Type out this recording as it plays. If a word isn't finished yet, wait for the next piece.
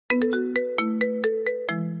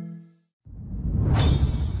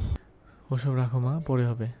ওসব রাখো মা, পরে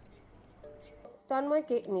হবে।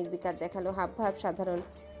 তন্ময়কে নির্বিকার দেখালো, হাবভাব সাধারণ,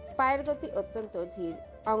 পায়ের গতি অত্যন্ত ধীর,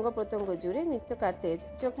 অঙ্গ প্রত্যঙ্গ জুড়ে নিত্যকার তেজ,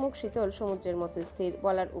 চোখ মুখ শীতল সমুদ্রের মতো স্থির।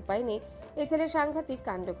 বলার উপায় নেই এ ছেলে সাংঘাতিক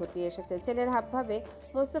কাণ্ড ঘটিয়ে এসেছে। ছেলের হাবভাবে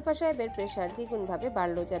মোস্তফা সাহেবের প্রেশার দ্বিগুণভাবে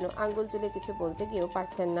বাড়ল যেন। আঙ্গুল তুলে কিছু বলতে গিয়েও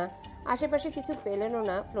পারছেন না, আশেপাশে কিছু পেলেনও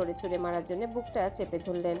না, ফ্লোরে ছুঁড়ে মারার জন্য বুকটা চেপে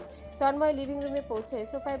ধরলেন। তন্ময় লিভিং রুমে পৌঁছে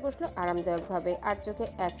সোফায় বসলো আরামদায়কভাবে, আর চোখে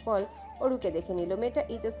এক পল অরুকে দেখে নিল। মেয়েটা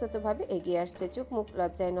ইতস্ততভাবে এগিয়ে আসছে, চোখ মুখ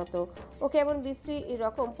লজ্জায় নত। ওকে এমন বিশ্রী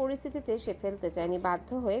রকম পরিস্থিতিতে সে ফেলতে চায়নি, বাধ্য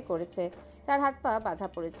হয়ে করেছে। তার হাত পা বাঁধা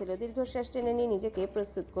পড়েছিল। দীর্ঘশ্বাস টেনে নিয়ে নিজেকে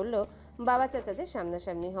প্রস্তুত করলো বাবা চাচাদের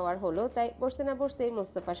সামনাসামনি হওয়ার হলো, তাই বসতে না বসতেই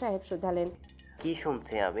মোস্তফা সাহেব শুধালেন, কি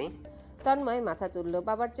শুনছি আমি? তন্ময় মাথা তুলল,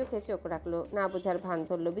 বাবার চোখে চোখ রাখলো, না বোঝার ভান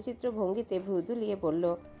ধরল, বিচিত্র ভঙ্গিতে ভ্রু দুলিয়ে বলল,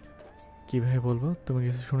 কিভাবে বলবো? তুমি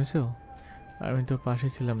কিছু শুনেছ? আমি তো পাশে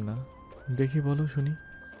ছিলাম না। দেখি বলো শুনি।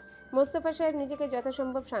 মোস্তফা সাহেব নিজেকে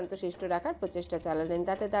যথাসম্ভব শান্তশিষ্ট রাখার প্রচেষ্টা চালালেন,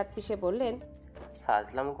 দাঁতে দাঁত পিষে বললেন,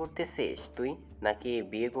 ফাজলাম করতেছিস তুই, নাকি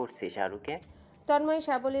বিয়ে করছিস শাহরুখে? তন্ময়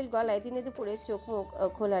সাবলীল গলায় দিনে দুপুরে চোখ মুখ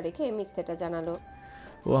খোলা রেখে মিথ্যেটা জানালো,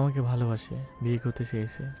 ও আমাকে ভালোবাসে, বিয়ে করতে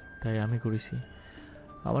চেয়েছে, তাই আমি করেছি।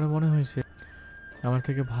 আমার মনে হয়েছে আমার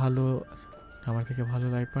থেকে ভালো আমার থেকে ভালো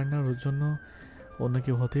লাইফ পার্টনার ওর জন্য অন্য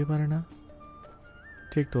কেউ হতেই পারে না।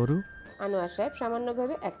 ঠিক তরু? আনোয়ার সাহেব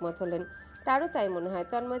সামান্যভাবে একমত হলেন। তারও তাই মনে হয়,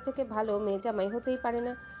 তন্ময় থেকে ভালো মেয়ে জামাই হতেই পারে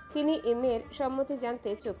না। তিনি এ মেয়ের সম্মতি জানতে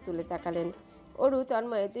চোখ তুলে তাকালেন। অরু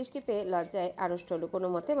তন্ময়ের দৃষ্টি পেয়ে লজ্জায় আড়ষ্ট হলো, কোনো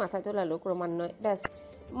মতে মাথা তোলালো ক্রমান্বয়ে। ব্যাস,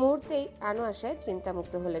 মুহূর্তেই আনোয়ার সাহেব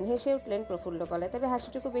চিন্তামুক্ত হলেন, হেসে উঠলেন প্রফুল্ল গলায়। তবে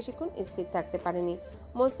হাসিটুকু বেশিক্ষণ স্থির থাকতে পারেনি।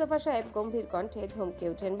 মোস্তফা সাহেব গম্ভীর কণ্ঠে ধমকে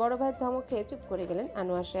ওঠেন। বড় ভাইয়ের ধমক খেয়ে চুপ করে গেলেন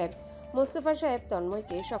আনোয়ার সাহেব। মোস্তফা সাহেব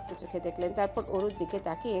তন্ময়কে শক্ত চোখে দেখলেন, তারপর অরুর দিকে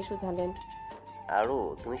তাকিয়ে শুধালেন, আরও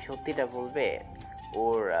তুমি সত্যিটা বলবে?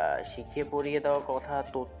 ওর শিখিয়ে পড়িয়ে দেওয়া কথা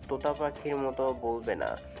তোতা পাখির মতো বলবে না।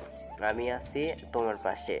 আমি আছি তোমার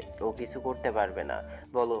পাশে, ও কিছু করতে পারবে না।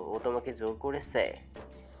 বলো, ও তোমাকে জোর করেছে?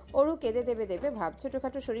 অরু কেঁদে দেবে দেবে ভাব,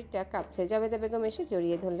 ছোটখাটো শরীরটা কাঁপছে। জাবেদা বেগম এসে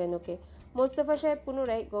জড়িয়ে ধরলেন ওকে। মোস্তফা সাহেব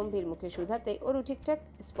পুনরায় গম্ভীর মুখে শুধাতে অরু ঠিকঠাক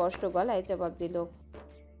স্পষ্ট গলায় জবাব দিল,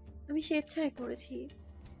 আমি স্বেচ্ছায় করেছি।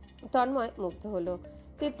 তন্ময় মুগ্ধ হলো,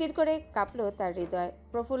 তিরতির করে কাঁপলো তার হৃদয়,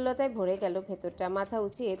 প্রফুল্লতায় ভরে গেল ভেতরটা। মাথা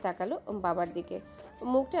উঁচিয়ে তাকালো বাবার দিকে।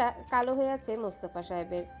 মুখটা কালো হয়ে আছে মোস্তফা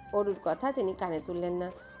সাহেবের। অরুর কথা তিনি কানে তুললেন না,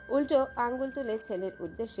 উল্টো আঙ্গুল তুলে ছেলের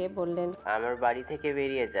উদ্দেশ্যে বললেন, আমার বাড়ি থেকে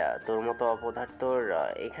বেরিয়ে যা, তোর মতো অপদার্থর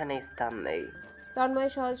এখানে স্থান নেই। তন্ময়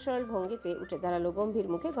সহজ সরল ভঙ্গিতে উঠে দাঁড়ালো, গম্ভীর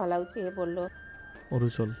মুখে গলা উঁচিয়ে বলল, অরু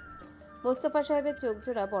চল। মোস্তফা সাহেবের চোখ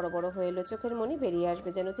জোড়া বড় বড় হয়ে এলো, চোখের মনি বেরিয়ে আসবে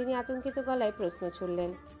যেন। তিনি আতঙ্কিত গলায় প্রশ্ন ছুড়লেন,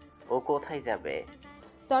 ও কোথায় যাবে?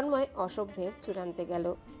 তন্ময় অসভ্যের চূড়ান্তে গেল।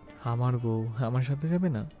 আমার বউ আমার সাথে যাবে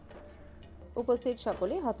না? উপস্থিত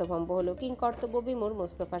সকলে হতভম্ব হলো, কিং কর্তব্য বিমূঢ়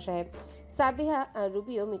মোস্তফা সাহেব। সাবিহা আর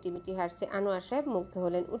রুবিও মিটিমিটি হাসছে। আনোয়ার সাহেব মুগ্ধ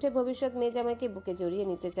হলেন, উঠে ভবিষ্যৎ মেয়ে জামাইকে বুকে জড়িয়ে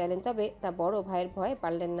নিতে চাইলেন, তবে তা বড় ভাইয়ের ভয়ে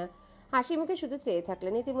পারলেন না। হাসি মুখে শুধু চেয়ে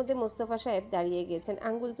থাকলেন। ইতিমধ্যে মোস্তফা সাহেব দাঁড়িয়ে গিয়েছেন,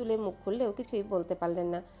 আঙ্গুল তুলে মুখ খুললেও কিছুই বলতে পারলেন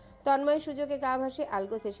না। তন্ময় সুযোগে গা ভাসে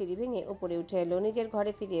আলগোছে সিঁড়ি ভেঙে উপরে উঠে এলো। নিজের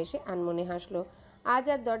ঘরে ফিরে এসে আনমনে হাসলো। আজ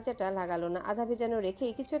আর দরজাটা লাগালো না, আধা ভেজানো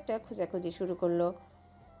রেখেই কিছু একটা খোঁজাখুঁজি শুরু করলো।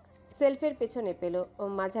 সেলফের পেছনে পেল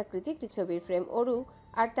মাঝাকৃতি একটি ছবির ফ্রেম। অরু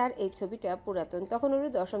আর তার এই ছবিটা পুরাতন, তখন অরু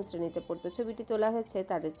দশম শ্রেণীতে পড়তো। ছবিটি তোলা হয়েছে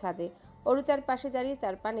তাদের ছাদে। অরু তার পাশে দাঁড়িয়ে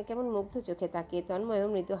তার পানে কেমন মুগ্ধ চোখে তাকিয়ে, তন্ময়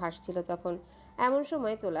মৃদু হাসছিল তখন। এমন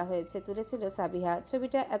সময় তোলা হয়েছে, তুলেছিল সাবিহা।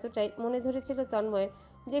 ছবিটা এতটাই মনে ধরেছিল তন্ময়ের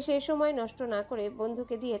যে সে সময় নষ্ট না করে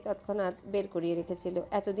বন্ধুকে দিয়ে তৎক্ষণাৎ বের করিয়ে রেখেছিল।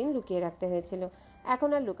 এতদিন লুকিয়ে রাখতে হয়েছিল, এখন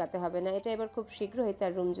আর লুকাতে হবে না। এটা এবার খুব শীঘ্রই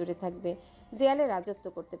তার রুম জুড়ে থাকবে, দেয়ালে রাজত্ব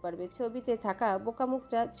করতে পারবে। ছবিতে থাকা বোকা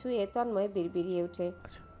মুখটা ছুঁয়ে তন্ময় বিড়বিড়িয়ে ওঠে,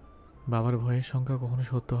 আচ্ছা, বাবার ভয়ের সংখ্যা কখনো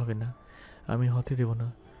সত্য হবে না, আমি হতে দেব না।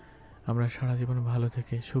 আমরা সারা জীবন ভালো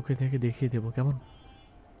থেকে সুখে থেকে দেখিয়ে দেব, কেমন?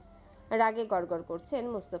 রাগে গড়গড় করছেন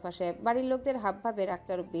মোস্তফা সাহেব। বাড়ির লোকদের হাবভাবে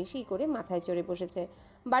রাগটা আরো বেশি করে মাথায় চড়ে বসেছে।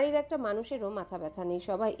 বাড়ির একটা মানুষেরও মাথা ব্যথা নেই,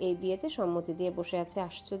 সবাই এই বিয়েতে সম্মতি দিয়ে বসে আছে।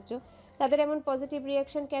 আশ্চর্য, তাদের এমন পজিটিভ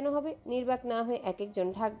রিয়াকশন কেন হবে? নির্বাক না হয়ে এক একজন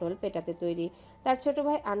ঢাকঢোল পেটাতে তৈরি। তার ছোট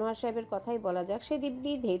ভাই আনোয়ার সাহেবের কথাই বলা যাক, সে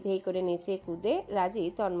দিব্যি ধেই ধেই করে নেচে কুদে রাজি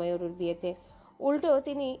তন্ময় অরুর বিয়েতে। উল্টো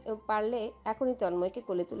তিনি পারলে এখনই তন্ময়কে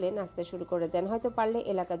কোলে তুলে নাচতে শুরু করে দেন, হয়তো পারলে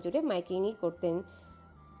এলাকা জুড়ে মাইকিংই করতেন।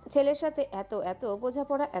 ছেলের সাথে এত এত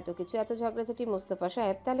বোঝাপড়া, এত কিছু, এত ঝগড়াঝাটি মোস্তফা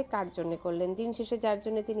সাহেব তাহলে কার জন্য করলেন? দিন শেষে যার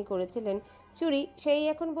জন্য তিনি করেছিলেন চুরি, সেই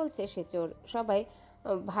এখন বলছে সে চোর। সবাই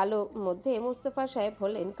ভালো মধ্যে মোস্তফা সাহেব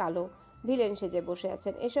হলেন কালো, ভিলেন সেজে বসে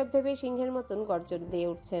আছেন। এসব ভেবে সিংহের মতন গর্জন দিয়ে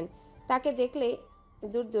উঠছেন। তাকে দেখলে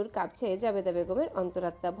দূর দূর কাঁপছে জাবেদা বেগমের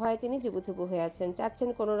অন্তরাত্মা। ভয়ে তিনি জুবুথুবু হয়ে আছেন, চাচ্ছেন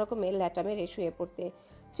কোনো রকমে ল্যাটা মেরে শুয়ে পড়তে।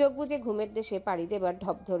 চোখ বুজে ঘুমের দেশে পাড়ি দেবার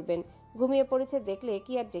ঢপ ধরবেন। ঘুমিয়ে পড়েছে দেখলে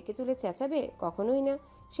কি আর ডেকে তুলে চেঁচাবে? কখনোই না।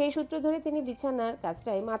 সেই সূত্র ধরে তিনি বিছানার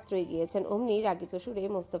কাজটায় মাত্রই গিয়েছেন, অমনি রাগিত সুরে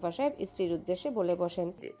মোস্তফা সাহেব স্ত্রীর উদ্দেশ্যে বলে বসেন,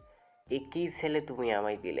 এ কি ছেলে তুমি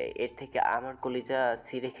আমায় দিলে? এর থেকে আমার কলিজা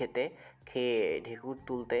ছিঁড়ে খেয়ে ঢেকুর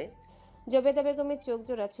তুলতে। জবেদা বেগমের চোখ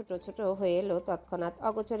জোড়া ছোট ছোট হয়ে এলো তৎক্ষণাৎ।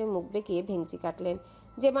 অগোচরে মুখ বেঁকিয়ে ভেঙচি কাটলেন।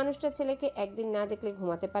 যে মানুষটা ছেলেকে একদিন না দেখলে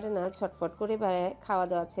ঘুমাতে পারে না, ছটফট করে বেড়ায়, খাওয়া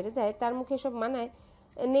দাওয়া ছেড়ে দেয়, তার মুখে সব মানায়?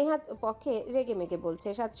 নেহাত পক্ষে রেগে মেগে বলছে,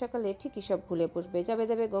 সাত সকালে ঠিকই সব ভুলে বসবে।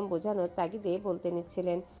 জবেদা বেগম বোঝানোর তাগিদে বলতে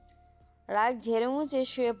নিচ্ছিলেন, রাগ ঝেড়ে মুছে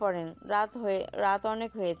শুয়ে পড়েন, রাত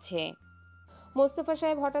অনেক হয়েছে। মোস্তফা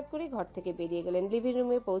সাহেব হঠাৎ করে ঘর থেকে বেরিয়ে গেলেন। লিভিং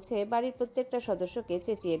রুমে পৌঁছে বাড়ির প্রত্যেকটা সদস্যকে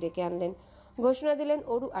চেঁচিয়ে ডেকে আনলেন। ঘোষণা দিলেন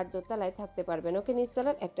অরু আর দোতলায় থাকতে পারবেন, ওকে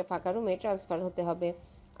নিচতলার একটা ফাঁকা রুমে ট্রান্সফার হতে হবে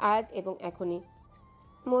আজ এবং এখনই।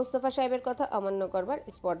 মোস্তফা সাহেবের কথা অমান্য করবার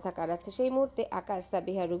স্পর্ধা কারাচ্ছে। সেই মুহূর্তে আকাশ,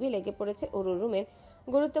 সাবিহা, রুবি লেগে পড়েছে অরুর রুমের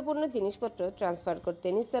গুরুত্বপূর্ণ জিনিসপত্র ট্রান্সফার করতে।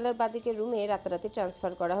 নিচতলার বাদিকের রুমে রাতারাতি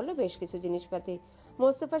ট্রান্সফার করা হলো বেশ কিছু জিনিসপাতি।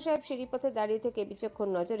 মোস্তফা সাহেব সিঁড়িপথে দাঁড়িয়ে থেকে বিচক্ষণ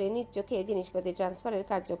নজরে নিজ চোখে জিনিসপাতি ট্রান্সফারের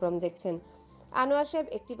কার্যক্রম দেখছেন। আনোয়ার সাহেব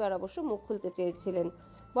একটিবার অবশ্য মুখ খুলতে চেয়েছিলেন।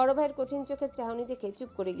 বড় ভাইয়ের কঠিন চোখের চাহনি দেখে চুপ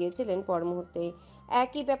করে গিয়েছিলেন পর মুহূর্তেই।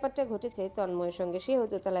 একই ব্যাপারটা ঘটেছে তন্ময়ের সঙ্গে। সেও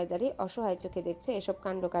দোতলায় দাঁড়িয়ে অসহায় চোখে দেখছে এসব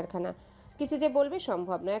কাণ্ড কারখানা। কিছু যে বলবে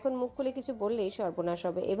সম্ভব নয়, এখন মুখ খুলে কিছু বললেই সর্বনাশ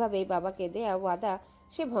হবে। এভাবেই বাবাকে দেয়া ওয়াদা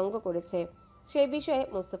সে ভঙ্গ করেছে। সেই বিষয়ে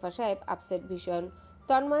মোস্তফা সাহেব আপসেট ভীষণ।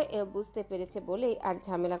 তন্ময় বুঝতে পেরেছে বলেই আর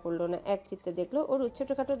ঝামেলা করলো না। এক চিত্তে দেখলো ওর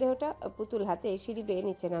ছোটখাটো দেহটা পুতুল হাতে সিঁড়ি বেয়ে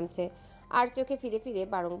নিচে নামছে, আর চোখে ফিরে ফিরে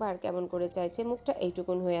বারংবার কেমন করে চাইছে। মুখটা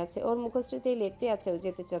এইটুকুন হয়ে আছে, ওর মুখশ্রীতেই লেপটে আছে, ও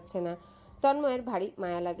যেতে চাচ্ছে না। তন্ময়ের ভারী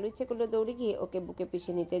মায়া লাগলো, ইচ্ছে করলো দৌড়ে গিয়ে ওকে বুকে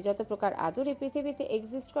পিষে নিতে, যত প্রকার আদর এই পৃথিবীতে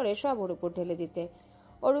এক্সিস্ট করে সব ওর উপর ঢেলে দিতে।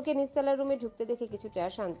 অরুকে নিচতলার রুমে ঢুকতে দেখে কিছুটা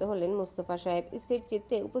শান্ত হলেন মোস্তফা সাহেব। স্থির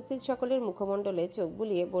চিত্তে উপস্থিত সকলের মুখমণ্ডলে চোখ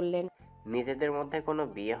বুলিয়ে বললেন, নিজেদের মধ্যে কোনো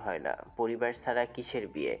বিয়ে হয় না, পরিবার ছাড়া কিসের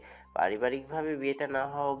বিয়ে? পারিবারিকভাবে বিয়েটা না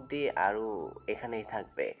হওয়া অবধি আরও এখানেই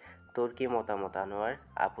থাকবে। তোর কি মতামত আনোয়ার?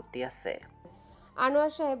 আপত্তি আছে?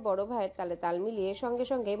 আনোয়ার সাহেব বড় ভাইয়ের তালে তাল মিলিয়ে সঙ্গে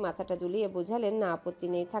সঙ্গে মাথাটা দুলিয়ে বোঝালেন, না, আপত্তি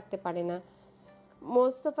নেই, থাকতে পারে না।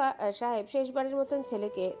 মোস্তফা সাহেব শেষবারের মতন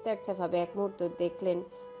ছেলেকে তেরছাভাবে এক মুহূর্ত দেখলেন।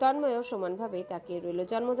 তন্ময়ও সমানভাবেই তাকিয়ে রইল।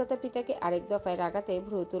 জন্মদাতা পিতাকে আরেক দফায় রাগাতে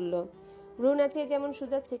ভ্রু তুলল। ভ্রু নাচিয়ে যেমন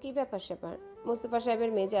শুধাচ্ছে, কি ব্যাপার স্যাপার। মোস্তফা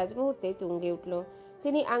সাহেবের মেজাজ মুহূর্তেই তুঙ্গে উঠল।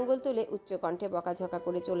 তিনি আঙ্গুল তুলে উচ্চ কণ্ঠে বকাঝকা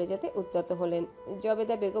করে চলে যেতে উদ্যত হলেন।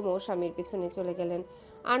 জবেদা বেগমও স্বামীর পিছনে চলে গেলেন।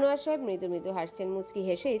 আনোয়ার সাহেব মৃদু মৃদু হাসছেন। মুচকি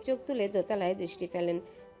হেসে চোখ তুলে দোতলায় দৃষ্টি ফেলেন।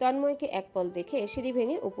 তন্ময়কে এক পল দেখে সিঁড়ি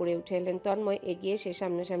ভেঙে উপরে উঠে এলেন। তন্ময় এগিয়ে এসে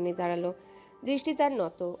সামনাসামনি দাঁড়ালো। দৃষ্টি তার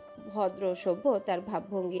নত, ভদ্র সভ্য তার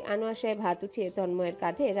ভাবভঙ্গি। আনোয়ার সাহেব হাত উঠিয়ে তন্ময়ের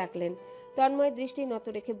কাঁধে রাখলেন। তন্ময় দৃষ্টি নত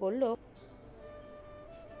রেখে বলল,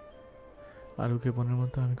 আরুকে বোনের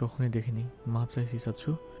মতো আমি কখনোই দেখিনি। মাপ চাইছি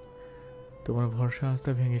চাচ্ছু, তোমার ভরসা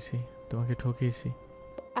আস্থা ভেঙেছি, তোমাকে ঠকিয়েছি।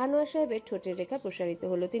 আনোয়ার সাহেবের ঠোঁটের রেখা প্রসারিত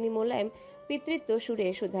হলো। তিনি মোলায়েম পিতৃত্ব সুরে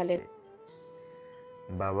শুধালেন,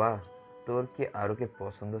 বাবা, তোর কি আরুকে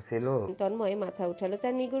পছন্দ ছিল? তন্ময় মাথা উঠালো।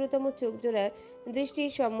 তার নিগুড়তম চোখ জোড়ার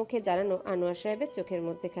দৃষ্টির সম্মুখে দাঁড়ানো আনোয়ার সাহেবের চোখের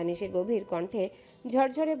মধ্যেখানি। সে গভীর কণ্ঠে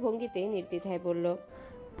ঝরঝরে ভঙ্গিতে নির্দ্বিধায় বলল,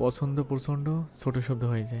 পছন্দ প্রচণ্ড ছোট শব্দ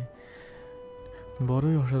হয়ে যায়,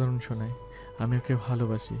 বড়ই অসাধারণ শোনায়। আমি ওকে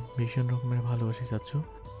ভালোবাসি, ভীষণ রকমের ভালোবাসি চাচ্ছু।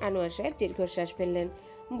 আনোয়ার সাহেব দীর্ঘশ্বাস ফেললেন,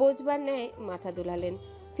 বোঝবার ন্যায় মাথা দুলালেন।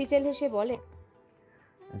 ফিচেল হেসে বলে,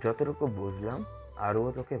 যতটুকু বুঝলাম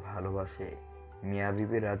আরও তোকে ভালোবাসে। মিয়া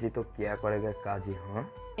বিবি রাজি তো কিয়া করেগা কাজী। হ্যাঁ,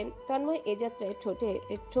 তন্ময় এ যাত্রায়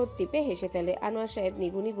ঠোঁট টিপে হেসে ফেলে। আনোয়ার সাহেব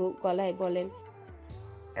নিভু নিভু গলায় বলেন,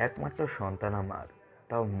 একমাত্র সন্তান আমার,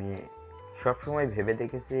 তাও মেয়ে। সবসময় ভেবে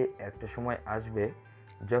দেখেছি একটা সময় আসবে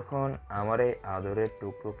যখন আমার এই আদরের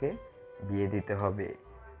টুকরোকে বিয়ে দিতে হবে,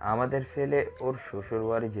 আমাদের ফেলে ওর শ্বশুর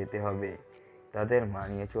বাড়ি যেতে হবে, তাদের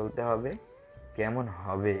মানিয়ে চলতে হবে। কেমন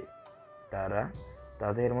হবে তারা?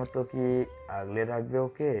 তাদের মতো কি আগলে রাখবে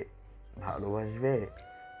ওকে? ভালোবাসবে?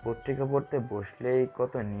 পত্রিকা পড়তে বসলেই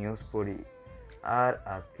কত নিউজ পড়ি, আর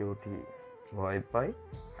আজকে উঠি ভয় পাই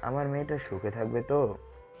আমার মেয়েটা সুখে থাকবে তো।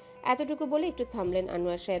 এতটুকু বলে একটু থামলেন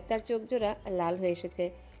আনোয়ার সাহেব। তার চোখ জোড়া লাল হয়ে এসেছে।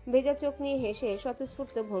 ভেজা চোখ নিয়ে হেসে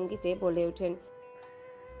স্বতঃস্ফূর্ত ভঙ্গিতে বলে ওঠেন,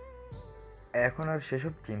 এখন আর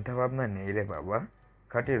সেসব চিন্তা ভাবনা নেই রে বাবা,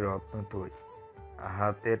 খাঁটি রত্ন তুই।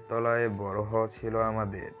 হাতের তলায় বড় হওয়া ছিল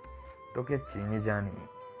আমাদের, তোকে চিনি জানি।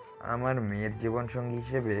 আমার মেয়ের জীবনসঙ্গী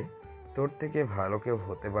হিসেবে তোর থেকে ভালো কেউ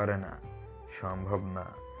হতে পারে না, সম্ভব না।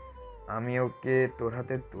 আমি ওকে তোর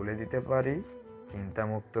হাতে তুলে দিতে পারি,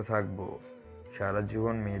 চিন্তামুক্ত থাকবো, সারা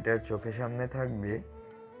জীবন মেয়েটার চোখের সামনে থাকবে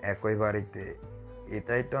একই বাড়িতে,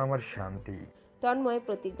 এটাই তো আমার শান্তি। তন্ময়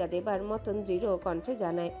প্রতিজ্ঞা দেবার মতন দৃঢ় কণ্ঠে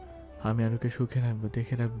জানায়, আমি আরুকে সুখে রাখবো,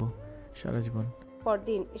 দেখে রাখবো সারা জীবন।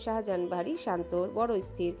 পরদিন শাহজাহান বাড়ি শান্ত, বড়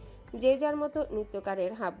স্থির, যে যার মতো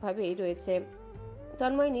নৃত্যকারের হাবভাবেই রয়েছে।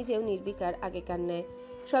 তন্ময় নিজেও নির্বিকার আগেকার ন্যায়।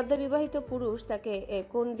 সদ্য বিবাহিত পুরুষ তাকে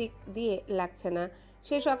কোন দিক দিয়ে লাগছে না।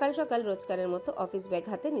 সে সকাল সকাল রোজকারের মতো অফিস ব্যাগ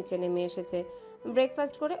হাতে নিচে নেমে এসেছে।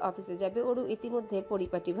 ব্রেকফাস্ট করে অফিসে যাবে। অরু ইতিমধ্যে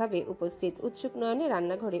পরিপাটিভাবে উপস্থিত, উৎসুক নয়নে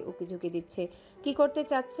রান্নাঘরে উকিঝুঁকি দিচ্ছে। কি করতে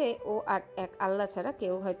চাচ্ছে ও আর এক আল্লাহ ছাড়া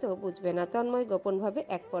কেউ হয়তো বুঝবে না। তন্ময় গোপনভাবে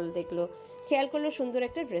এক পল দেখলো, খেয়াল করলো সুন্দর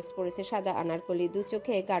একটা ড্রেস পরেছে, সাদা আনারকলি, দু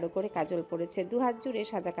চোখে গাঢ় করে কাজল পড়েছে, দু হাত জুড়ে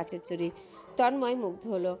সাদা কাচের চুড়ি। তন্ময় মুগ্ধ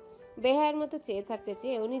হলো। বেহায়ের মতো চেয়ে থাকতে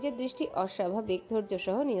চেয়েও নিজের দৃষ্টি অস্বাভাবিক ধৈর্য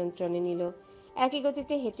সহ নিয়ন্ত্রণে নিল। একই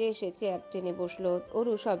গতিতে হেঁটে এসে চেয়ার টেনে বসলো।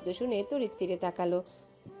 অরু শব্দ শুনে তড়িৎ ফিরে তাকালো।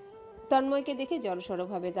 তন্ময়কে দেখে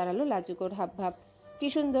জড়সড়ভাবে দাঁড়ালো, লাজুকর হাবভাব। কি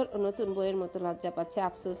সুন্দর নতুন বইয়ের মতো লজ্জা পাচ্ছে।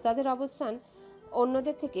 আফসোস তাদের অবস্থান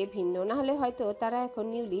অন্যদের থেকে ভিন্ন, না হলে হয়তো তারা এখন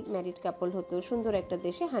নিউলি ম্যারিড কাপল হতো, সুন্দর একটা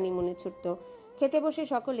দেশে হানিমুনে ছুটত। খেতে বসে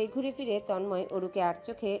সকলে ঘুরে ফিরে তন্ময় অরুকে আর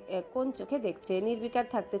চোখে কোন চোখে দেখছে। নির্বিকার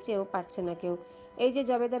থাকতে চেয়েও পারছে না কেউ। এই যে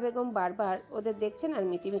জবেদা বেগম বারবার ওদের দেখছেন আর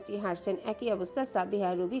মিটিমিটি হাসছেন। একই অবস্থা সাবিহা,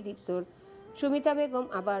 রুবি, দীপ্তর। সুমিতা বেগম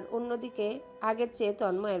আবার অন্যদিকে আগের চেয়ে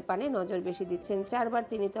তন্ময়ের পানে নজর বেশি দিচ্ছেন। 4 বার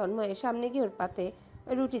তিনি তন্ময়ের সামনে গিয়ে ওর পাতে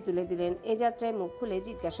রুটি তুলে দিলেন। এ যাত্রায় মুখ খুলে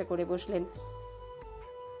জিজ্ঞাসা করে বসলেন,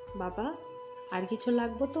 বাবা, আর কিছু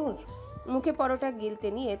লাগবো তোর? মুখে পরোটা গিলতে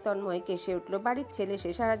নিয়ে তন্ময় কেসে উঠল। বাড়ির ছেলে সে,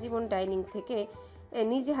 সারা জীবন ডাইনিং থেকে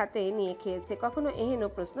নিজ হাতে নিয়ে খেয়েছে, কখনো এহেন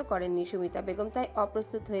প্রশ্ন করেননি সুমিতা বেগম। তাই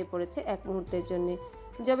অপ্রস্তুত হয়ে পড়েছে এক মুহূর্তের জন্য।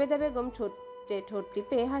 জবেদা বেগম ঠোঁটে ঠোঁট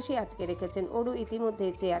টিপে হাসি আটকে রেখেছেন। অরু ইতিমধ্যে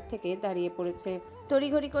চেয়ার থেকে দাঁড়িয়ে পড়েছে।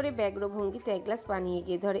 তড়িঘড়ি করে ব্যগ্র ভঙ্গিতে এক গ্লাস পানি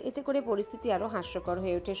এগিয়ে ধরে। এতে করে পরিস্থিতি আরো হাস্যকর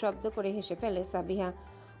হয়ে ওঠে। শব্দ করে হেসে ফেলে সাবিহা।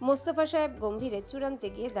 মোস্তফা সাহেব গম্ভীরে চূড়ান্তে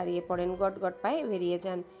গিয়ে দাঁড়িয়ে পড়েন, গটগট পায়ে বেরিয়ে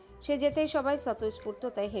যান। সে যেতেই সবাই স্বতঃস্ফূর্ত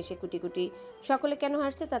তাই হেসে কুটি কুটি। সকলে কেন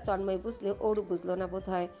হাসছে তা তন্ময় বুঝলেও ওরু বুঝলো না বোধ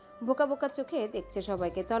হয়। বোকা বোকা চোখে দেখছে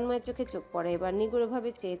সবাইকে। তন্ময়ের চোখে চোখ পড়ে এবার। নিগুড়ভাবে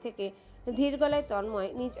চেয়ে থেকে ধীর গলায় তন্ময়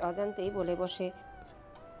নিজ অজান্তেই বলে বসে,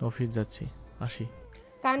 অফিস যাচ্ছি, আসি।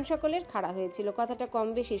 কান সকলের খাড়া হয়েছিল। কথাটা কম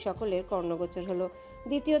বেশি সকলের কর্ণগোচর হলো।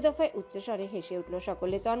 দ্বিতীয় দফায় উচ্চস্বরে হেসে উঠল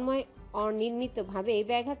সকলে। তন্ময় অনির্মিতভাবে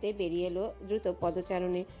ব্যাগ হাতে বেরিয়ে এলো দ্রুত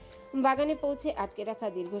পদচারণে। বাগানে পৌঁছে আটকে রাখা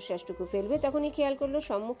দীর্ঘশ্বাসটুকু ফেলবে, তখনই খেয়াল করলো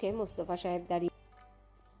সম্মুখে মোস্তফা সাহেব দাঁড়িয়ে।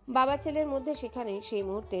 বাবা ছেলের মধ্যে সেখানে সেই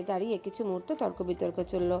মুহূর্তে দাঁড়িয়ে কিছু মুহূর্ত তর্ক বিতর্ক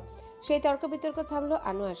চলল। সেই তর্ক বিতর্ক থামলো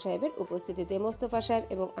আনোয়ার সাহেবের উপস্থিতিতে। মোস্তফা সাহেব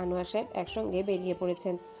এবং আনোয়ার সাহেব একসঙ্গে বেরিয়ে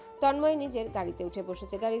পড়েছেন। তন্ময় নিজের গাড়িতে উঠে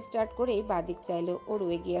বসেছে। গাড়ি স্টার্ট করেই বাদিক চাইলো। ওরু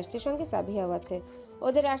এগিয়ে আসছে, সঙ্গে সাবিহাও আছে।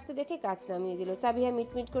 ওদের আসতে দেখে কাজ নামিয়ে দিল। সাবিহা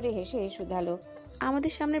মিটমিট করে হেসে শুধালো,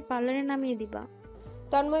 আমাদের সামনের পার্লারে নামিয়ে দিবা?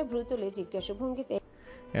 তন্ময় ভ্রু তুলে জিজ্ঞাসা ভঙ্গিতে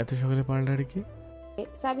এত সকালে পাল্টারে কি?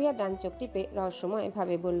 সাবিহা ডান চোখ টিপে রহস্যময়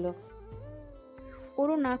ভাবে বলল,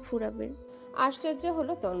 ওরও নাক ফুরাবে। আশ্চর্য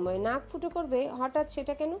হলো তন্ময়। নাক ফুটো করবে হঠাৎ,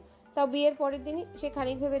 সেটা কেন? তাও বিয়ের পরের দিনই। সে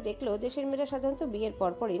খানিক ভেবে দেখলো দেশের মেয়েরা সাধারণত বিয়ের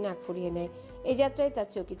পরপরই নাক ফুরিয়ে নেয়। এই যাত্রায় তার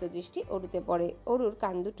চকিত দৃষ্টি অরুতে পড়ে। অরুর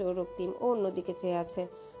কান দুটো রক্তিম, ও অন্যদিকে চেয়ে আছে।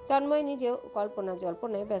 তন্ময় নিজেও কল্পনা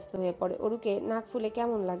জল্পনায় ব্যস্ত হয়ে পড়ে। অরুকে নাক ফুলে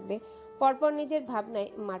কেমন লাগবে? পরপর নিজের ভাবনায়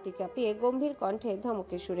মাটি চাপিয়ে গম্ভীর কণ্ঠে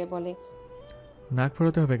ধমকের সুরে বলে, নাক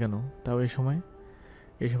ফোরাতে হবে কেন? তাও এই সময়?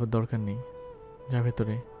 এসবের দরকার নেই, যা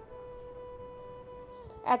ভেতরে।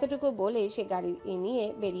 এতটুকু বলেই সে গাড়ি নিয়ে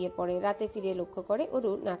বেরিয়ে পড়ে। রাতে ফিরে লক্ষ্য করে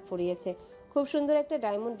অরু নাক ফুরিয়েছে। খুব সুন্দর একটা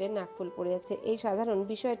ডায়মন্ডের নাকফুল পড়ে আছে। এই সাধারণ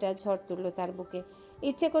বিষয়টা ঝড় তুলল তার বুকে।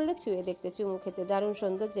 ইচ্ছে করলো ছুঁয়ে দেখতে, চুমু খেতে। দারুণ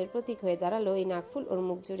সৌন্দর্যের প্রতীক হয়ে দাঁড়ালো এই নাকফুল ওর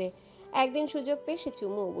মুখ জুড়ে। একদিন সুযোগ পেয়ে সে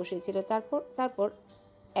চুমুও বসেছিল। তারপর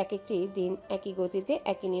এক একটি দিন একই গতিতে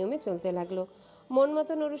একই নিয়মে চলতে লাগলো। মন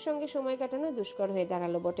মতো নুরুর সঙ্গে সময় কাটানো দুষ্কর হয়ে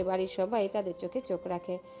দাঁড়ালো বটে। বাড়ির সবাই তাদের চোখে চোখ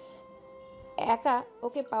রাখে। একা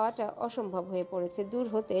ওকে পাওয়াটা অসম্ভব হয়ে পড়েছে। দূর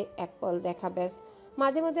হতে এক পল দেখা ব্যাস।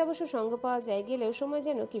 মাঝে মধ্যে অবশ্য সঙ্গ পাওয়া যায়, গেলেও সময়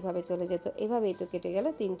যেন কিভাবে চলে যেত। এভাবেই তো কেটে গেল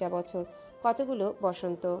 3টা বছর। কতগুলো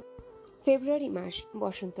বসন্ত। ফেব্রুয়ারি মাস,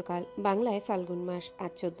 বসন্তকাল। বাংলায় ফাল্গুন মাস।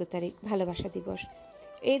 আজ 14 তারিখ, ভালোবাসা দিবস।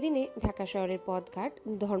 এই দিনে ঢাকা শহরের পথঘাট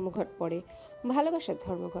ধর্মঘট পড়ে। ভালোবাসার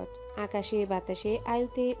ধর্মঘট। আকাশে বাতাসে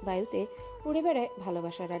আয়ুতে বায়ুতে উড়ে বেড়ায়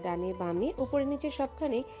ভালোবাসারা। ডানে বামে উপরে নিচে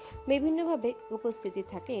সবখানে বিভিন্নভাবে উপস্থিতি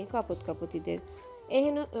থাকে কপত কপতিদের।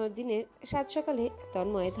 এহেন দিনের সাত সকালে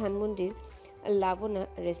তন্ময় ধানমন্ডির লাবণা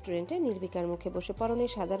রেস্টুরেন্টে নির্বিকার মুখে বসে। পরনে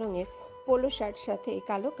সাদা রঙের পোলো শার্ট, সাথে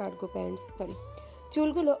কালো কার্গো প্যান্টস।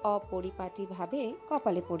 চুলগুলো অপরিপাটিভাবে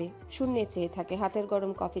কপালে পড়ে শূন্যে চেয়ে থাকে। হাতের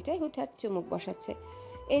গরম কফিটায় হুটহাট চুমুক বসাচ্ছে।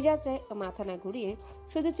 এই যাত্রায় মাথা না ঘুরিয়ে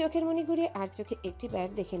শুধু চোখের মনি ঘুরিয়ে আর চোখে একটি বার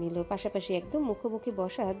দেখে নিল। পাশাপাশি একদম মুখোমুখি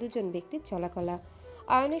বসা দুজন ব্যক্তির চলাকলা।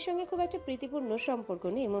 আয়নের সঙ্গে খুব একটা প্রীতিপূর্ণ সম্পর্ক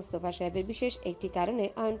নেই মোস্তফা সাহেবের। বিশেষ একটি কারণে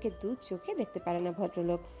আয়নকে দু চোখে দেখতে পারে না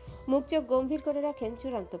ভদ্রলোক। মুখ চোখ গম্ভীর করে রাখেন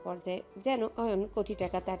চূড়ান্ত পর্যায়ে, যেন আয়ন কোটি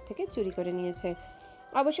টাকা তার থেকে চুরি করে নিয়েছে।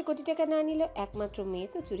 অবশ্য কোটি টাকা না নিলেও একমাত্র মেয়ে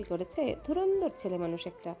তো চুরি করেছে, ধুরন্ধর ছেলে মানুষ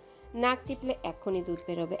একটা। নাক টিপলে এক্ষুনি দুধ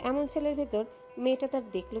বেরোবে এমন ছেলের ভেতর মেয়েটা তার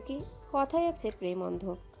দেখল কি? কথায় আছে প্রেম অন্ধ,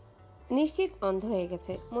 নিশ্চিত অন্ধ হয়ে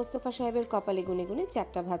গেছে। মোস্তফা সাহেবের কপালে গুনে গুনে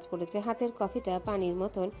 4টা ভাঁজ পড়েছে, হাতের কফিটা পানির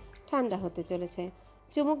মতন ঠান্ডা হতে চলেছে।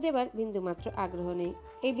 চুমুক দেবার বিন্দুমাত্র আগ্রহ নেই।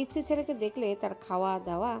 এই বিচ্ছু ছেলেকে দেখলে তার খাওয়া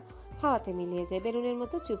দাওয়া হাওয়াতে মিলিয়ে যায়, বেলুনের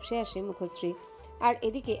মতো চুপসে আসে মুখশ্রী। আর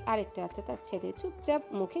এদিকে আরেকটা আছে তার ছেলে, চুপচাপ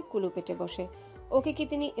মুখে কুলু পেটে বসে। ওকে কি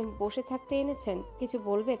তিনি বসে থাকতে এনেছেন? কিছু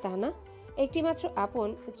বলবে তা না? একটিমাত্র আপন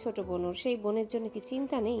ছোট বোনর, সেই বোনের জন্য কি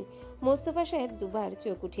চিন্তা নেই? মোস্তফা সাহেব দুবার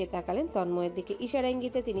চোখ উঠিয়ে তাকালেন তন্ময়ের দিকে, ইশারা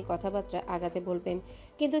ইঙ্গিতে তিনি কথাবার্তা আগাতে বলবেন,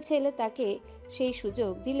 কিন্তু ছেলে তাকে সেই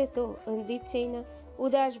সুযোগ দিলে তো দিচ্ছেই না।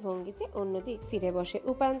 উদাস ভঙ্গিতে অন্যদিক ফিরে বসে।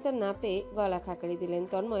 উপায়ন্তর না পেয়ে গলা খাকারি দিলেন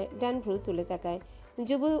তন্ময়, ডান ভ্রু তুলে তাকায়।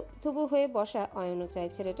 জুবু থুবু হয়ে বসা অয়নও চায়।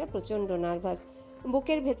 ছেলেটা প্রচন্ড নার্ভাস,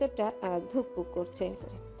 বুকের ভেতরটা ধুকপুক করছে।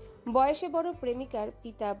 বয়সে বড় প্রেমিকার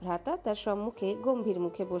পিতা ভ্রাতা তার সম্মুখে গম্ভীর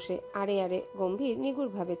মুখে বসে আড়ে আড়ে গম্ভীর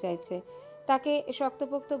নিগুড়ভাবে চাইছে, তাকে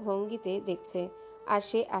শক্তপোক্ত ভঙ্গিতে দেখছে, আর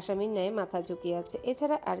সে আসামির ন্যায় মাথা ঝুঁকিয়ে আছে।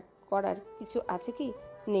 এছাড়া আর করার কিছু আছে কি?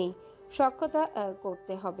 নেই। সক্ষতা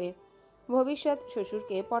করতে হবে। ভবিষ্যৎ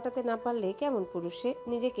শ্বশুরকে পটাতে না পারলে কেমন পুরুষে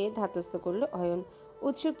নিজেকে ধাতস্থ করলো অয়ন।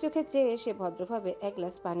 উৎসুক চোখে চেয়ে সে ভদ্রভাবে এক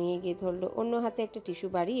গ্লাস পানি এগিয়ে ধরল, অন্য হাতে একটা টিস্যু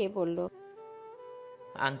বাড়িয়ে বলল,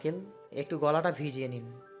 আঙ্কেল একটু গলাটা ভিজিয়ে নিন,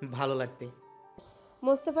 ভালো লাগবে।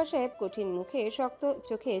 মোস্তফা সাহেব কঠিন মুখে শক্ত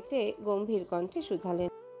চোখে চেয়ে গম্ভীর কণ্ঠে শুধালেন,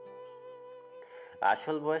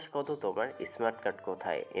 আসল বয়স কত তোমার? স্মার্ট কার্ড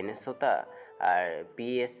কোথায় এনেছো তা? আর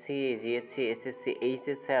বিএসসি, জিএসসি, এসএসসি,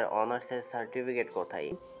 এইচএসসি আর অনার্সের সার্টিফিকেট কোথায়?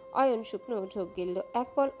 অয়ন শুকনো ঢোক গিলল, এক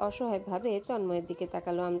পল অসহায় ভাবে তন্ময়ের দিকে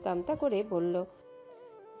তাকালো, আমতা আমতা করে বলল।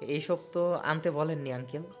 এইসব তো আনতে বলেননি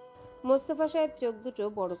আঙ্কেল। মোস্তফা সাহেব চোখ দুটো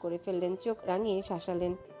বড় করে ফেললেন, চোখ রাঙিয়ে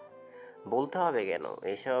শাসালেন, বলতে হবে কেন?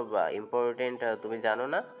 এসব ইম্পর্টেন্ট তুমি জানো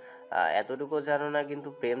না? এতটুকু জানো না কিন্তু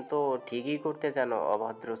প্রেম তো ঠিকই করতে জানো,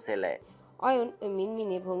 অভদ্র ছেলে। অয়ন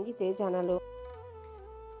মিনমিনে ভঙ্গিতে জানালো,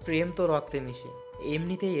 প্রেম তো রক্তে মিশে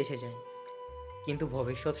এমনিতেই এসে যায়, কিন্তু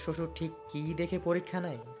ভবিষ্যৎ শ্বশুর ঠিক কী দেখে পরীক্ষা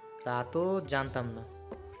নেয় তা তো জানতাম না।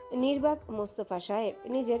 নির্বাক মোস্তফা সাহেব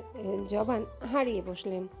নিজের জবান হারিয়ে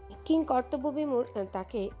বসলেন। কিং কর্তব্য বিমূঢ়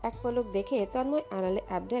তাকে এক পলক দেখে তন্ময় আড়ালে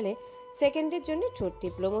আবডালে সেকেন্ডের জন্য ঠোঁট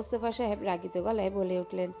টিপল। মোস্তফা সাহেব রাগিত গলায় বলে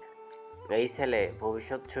উঠলেন, এই ছেলে,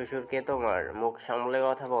 ভবিষ্যৎ শ্বশুরকে তোমার মুখ সামলে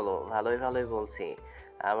কথা বলো। ভালোই ভালোই বলছি,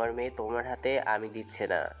 আমার মেয়ে তোমার হাতে আমি দিচ্ছে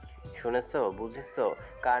না। শুনেছো, বুঝেছো?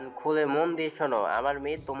 কান খুলে মন দিয়ে শোনো, আমার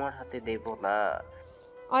মেয়ে তোমার হাতে দেব না।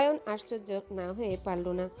 অয়ন আশ্চর্য না হয়ে পারল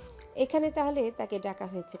না। এখানে তাহলে তাকে ডাকা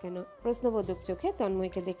হয়েছে কেন? প্রশ্নবোধক চোখে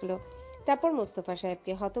তন্ময়কে দেখল, তারপর মোস্তফা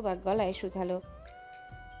সাহেবকে হতবাক গলায় শুধালো,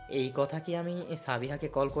 এই কথা কি আমি সাবিহাকে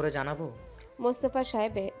কল করে জানাবো? মোস্তফা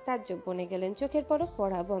সাহেবে তাজ্জব বনে গেলেন, চোখের পলক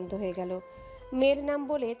পড়া বন্ধ হয়ে গেল। মেয়ের নাম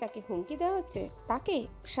বলে তাকে হুমকি দেওয়া হচ্ছে? তাকে?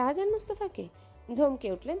 শাহজাহান মুস্তফাকে? ধমকে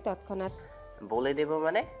উঠলেন তৎক্ষণাৎ, বলে দেব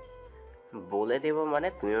মানে? বলে দেব মানে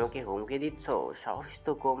তুমি আমাকে হুমকি দিচ্ছ? সাহস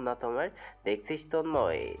তো কম না তোমার। দেখছিস তো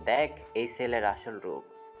নয়, দেখ এই ছেলের আসল রূপ।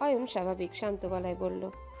 অয়ন স্বাভাবিক শান্ত গলায় বলল,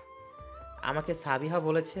 আমাকে সাবিহা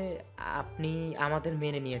বলেছে আপনি আমাদের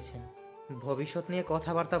মেনে নিয়েছেন, ভবিষ্যৎ নিয়ে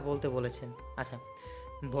কথাবার্তা বলতে বলেছেন। আচ্ছা,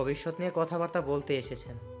 ভবিষ্যৎ নিয়ে কথাবার্তা বলতে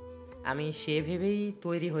এসেছেন, আমি সে ভেবেই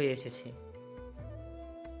তৈরি হয়ে এসেছি।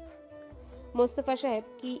 মোস্তফা সাহেব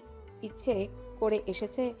কি ইচ্ছে করে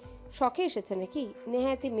এসেছে? শখে এসেছে নাকি?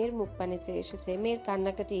 নেহায়াতি মেয়ের মুখ পানে চেয়ে এসেছে। মেয়ের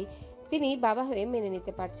কান্নাকাটি তিনি বাবা হয়ে মেনে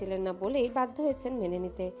নিতে পারছিলেন না বলেই বাধ্য হয়েছেন মেনে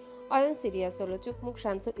নিতে। অয়ন সিরিয়াস হলো, চোখ মুখ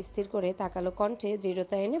শান্ত স্থির করে তাকালো, কণ্ঠে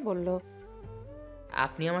দৃঢ়তা এনে বলল,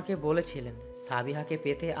 আপনি আমাকে বলেছিলেন সাবিহাকে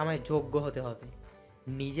পেতে আমায় যোগ্য হতে হবে,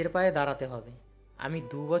 নিজের পায়ে দাঁড়াতে হবে। আমি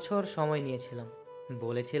 2 বছর সময় নিয়েছিলাম,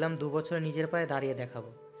 বলেছিলাম 2 বছর নিজের পায়ে দাঁড়িয়ে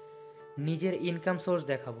দেখাবো, নিজের ইনকাম সোর্স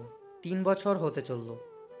দেখাবো। 3 বছর হতে চললো,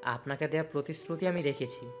 আপনাকে দেয়া প্রতিশ্রুতি আমি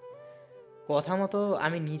রেখেছি। কথা মতো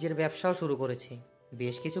আমি নিজের ব্যবসাও শুরু করেছি,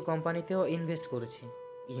 বেশ কিছু কোম্পানিতেও ইনভেস্ট করেছি,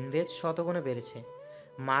 ইনভেস্ট শতগুণে বেড়েছে।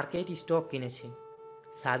 মার্কেট স্টক কিনেছি,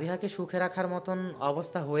 সাবিহাকে সুখে রাখার মতন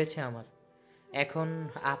অবস্থা হয়েছে আমার। এখন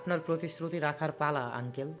আপনার প্রতিশ্রুতি রাখার পালা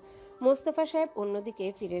আঙ্কেল। মোস্তফা সাহেব অন্যদিকে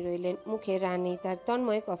ফিরে রইলেন, মুখে রানী তার।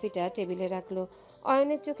 তন্ময় কফিটা টেবিলে রাখলো,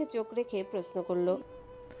 অয়নের চোখে চোখ রেখে প্রশ্ন করল,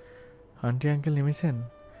 আন্টি আঙ্কেল নেমেছেন?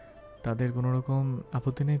 তাদের কোনো রকম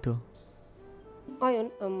আপত্তি নেই তো? অয়ন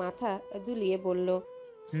মাথা দুলিয়ে বলল,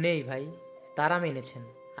 নেই ভাই, তারা মেনেছেন,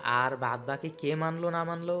 আর বাদ বাকি কে মানলো না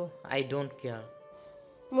মানলো আই ডোন্ট কেয়ার।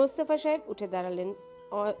 মোস্তফা সাহেব উঠে দাঁড়ালেন,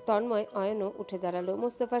 তন্ময় অয়নও উঠে দাঁড়ালো।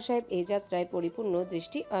 মোস্তফা সাহেব এই যাত্রায় পরিপূর্ণ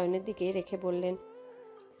দৃষ্টি অয়নের দিকে রেখে বললেন,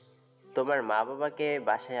 তোমার মা বাবাকে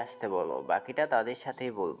বাসায় আসতে বলো, বাকিটা তাদের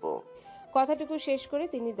সাথেই বলবো। কথাটুকু শেষ করে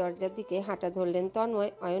তিনি দরজার দিকে হাঁটা ধরলেন।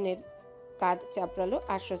 তন্ময় অয়নের কাঁধ চাপড়ালো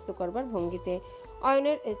আশ্বস্ত করবার ভঙ্গিতে।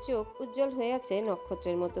 অয়নের চোখ উজ্জ্বল হয়ে আছে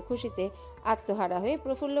নক্ষত্রের মতো খুশিতে। আত্মহারা হয়ে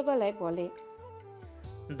প্রফুল্ল গলায় বলে,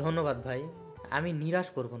 ধন্যবাদ ভাই, আমি নিরাশ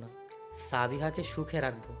করব না। সাবিহাকে সুখে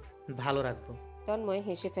রাখবো, ভালো রাখবো। তন্ময়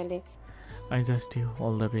হেসে ফেলে। I just you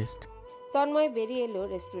all the best. Tanmoy বেরিয়ে এলো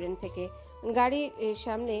রেস্টুরেন্ট থেকে। গাড়ির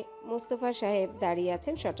সামনে মোস্তফা সাহেব দাঁড়িয়ে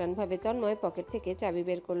আছেন শটানভাবে। তন্ময় পকেট থেকে চাবি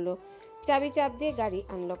বের করলো, চাবি চাপ দিয়ে গাড়ি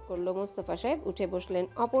আনলক করলো। মোস্তফা সাহেব উঠে বসলেন।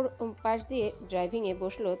 অপর পাশ দিয়ে ড্রাইভিংয়ে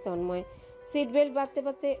বসলো তন্ময়। সিট বেল্ট বাঁধতে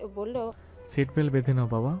বাঁধতে বলল, সিট বেল্ট বেঁধে নাও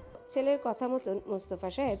বাবা। ছেলের কথা মতন মোস্তফা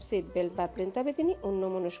সাহেব সিট বেল্ট বাঁধলেন। তবে তিনি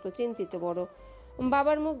অন্যমনস্ক, চিন্তিত বড়।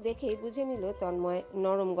 বাবার মুখ দেখেই বুঝে নিল তন্ময়।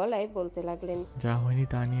 নরম গলায় বলতে লাগলেন, যা হয়নি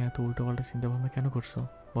তা নিয়ে এত উল্টোপাল্টা চিন্তা ভাবনা কেন করছো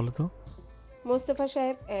বলো তো? মোস্তফা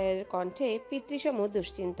সাহেব এর কণ্ঠে পিতৃসম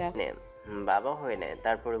দুশ্চিন্তা। বাবা হয়ে নেয়,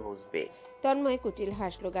 তারপরে বুঝবে। তন্ময় কুটিল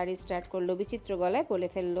হাসলো, গাড়ি স্টার্ট করলো, বিচিত্র গলায় বলে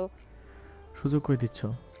ফেললো। সুযোগ কই দিচ্ছ?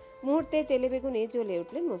 মুহূর্তে তেলে বেগুনে জ্বলে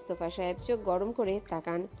উঠলেন মোস্তফা সাহেব। চোখ গরম করে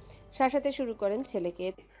তাকান, শাসাতে শুরু করেন ছেলেকে।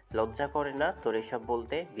 লজ্জা করে না তোর এসব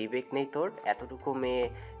বলতে? বিবেক নেই তোর? এতটুকু মেয়ে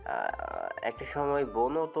একটা সময়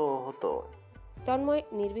বোনও তো হতো। তন্ময়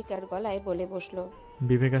নির্বিকার গলায় বলে বসলো,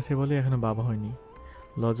 বিবেক আছে বলে এখনো বাবা হয়নি।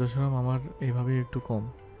 লজ্জা শরম আমার এইভাবে একটু কম,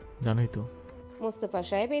 জানোই তো। মোস্তফা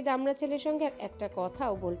সাহেব এই দামড়া ছেলের সঙ্গে আর একটা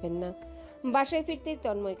কথাও বলবেন না। বাসায় ফিরতেই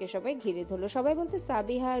তন্ময়কে সবাই ঘিরে ধরলো। সবাই বলতে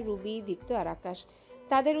সাবিহা, রুবি, দীপ্ত আর আকাশ।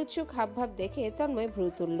 তাদের উৎসুক হাবভাব দেখে তন্ময় ভ্রু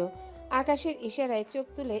তুলল। আকাশের ইশারায় চোখ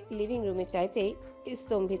তুলে লিভিং রুমে চাইতেই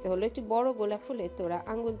স্তম্ভিত হলো। একটি বড় গোলাপ ফুলের তোড়া,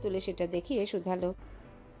 আঙ্গুল তুলে সেটা দেখিয়ে শুধালো।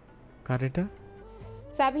 কার এটা?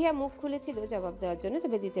 সাবিহা মুখ খুলেছিল জবাব দেওয়ার জন্য,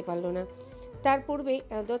 তবে দিতে পারল না। তার পূর্বেই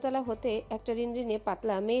দোতলা হতে একটা রিনরিনে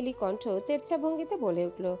পাতলা মেয়েলি কণ্ঠ তেরছা ভঙ্গিতে বলে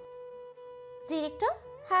উঠল, director,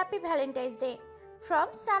 happy Valentine's day from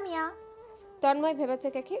Samia. Tanmoy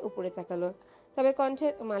ভেবাচাকা খেয়ে উপরে তাকালো, তবে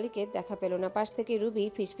কণ্ঠের মালিকের দেখা পেল না। পাশ থেকে রুবি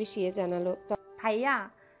ফিসফিসিয়ে জানালো, ভাইয়া,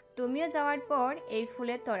 তুমিও যাওয়ার পর এই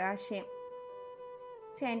ফুলের তোড়া আসে,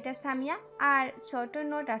 সেন্টার সামিয়া আর ছোট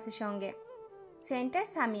নোট আছে সঙ্গে। সেন্টার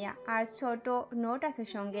সামিয়া আর ছোট নোট আছে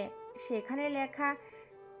সঙ্গে, সেখানে লেখা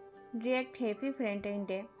direct happy Valentine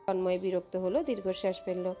day. Tanmoy বিরক্ত হলো, দীর্ঘশ্বাস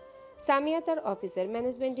ফেলল। সামিয়া তার অফিসের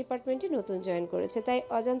ম্যানেজমেন্ট ডিপার্টমেন্টে নতুন জয়েন করেছে, তাই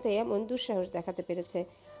অজান্তে এমন দুঃসাহস দেখাতে পেরেছে।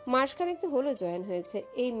 মাসখানেক তো হলো জয়েন হয়েছে।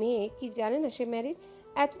 এই মেয়ে কি জানে না সে ম্যারিড?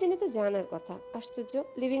 এতদিনে তো জানার কথা। আশ্চর্য।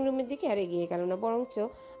 লিভিং রুমের দিকে আর এগিয়ে গেল না, বরঞ্চ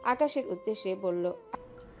আকাশের উদ্দেশ্যে বলল,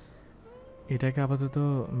 এটাকে আপাতত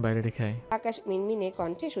বাইরে রেখায়। আকাশ মিনমিনে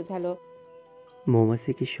কণ্ঠে শুধালো,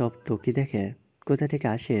 মৌমাছি কি সব টকি দেখে? কোথা থেকে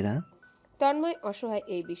আসে এরা? তন্ময় অসহায়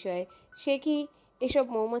এই বিষয়ে। সে কি এসব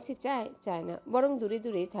মৌমাছি চায়? চায় না, বরং দূরে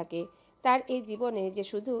দূরেই থাকে। তার এই জীবনে যে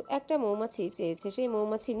শুধু একটা মৌমাছি চেয়েছে, সেই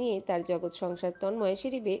মৌমাছি নিয়ে তার জগৎ সংসার। তন্ময়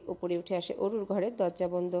সিঁড়ি বেয়ে উপরে উঠে আসে। অরুর ঘরের দরজা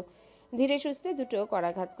বন্ধ। ধীরে সুস্থে দুটো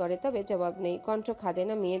করাঘাত করে, তবে জবাব নেই। কণ্ঠ খাদে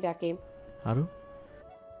না, মেয়ে ডাকে। আরো?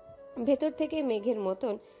 ভেতর থেকে মেঘের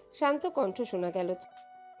মতন শান্ত কণ্ঠ শোনা গেল।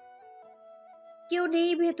 কেউ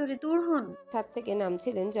নেই ভেতরে, দূর হন। ছাদ থেকে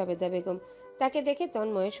নামছিলেন জবেদা বেগম। তাকে দেখে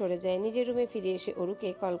তন্ময় সরে যায়। নিজের রুমে ফিরে এসে অরুকে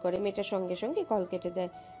কল করে। মেয়েটা সঙ্গে সঙ্গে কল কেটে দেয়,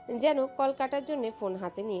 যেন কল কাটার জন্য ফোন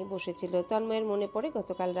হাতে নিয়ে বসেছিল। তন্ময়ের মনে পড়ে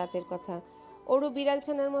গতকাল রাতের কথা। অরু বিড়াল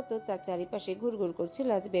ছানার মতো তার চারিপাশে ঘুরঘুর করছিল।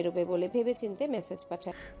 আজ বেরোবে বলে ভেবে চিন্তে মেসেজ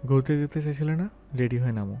পাঠায়। ঘুরতে যেতে চাইছিলে না? রেডি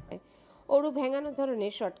হয়ে নামো। অরু ভেঙানো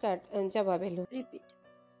ধরনের শর্টকাট জবাব এলো, repeat,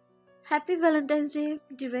 happy Valentine's day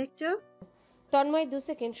director. Tanmoy 2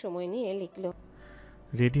 second সময় নিয়ে লিখল,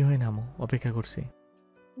 রেডি হয়ে নামো, অপেক্ষা করছি।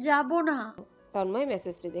 যাব না। তন্ময়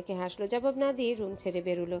মেসেজটি দেখে হাসলো, জবাব না দিয়ে রুম ছেড়ে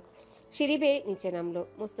বেরোলো। সিঁড়ি বেয়ে নিচে নামলো।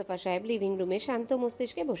 মোস্তফা সাহেব লিভিং রুমে শান্ত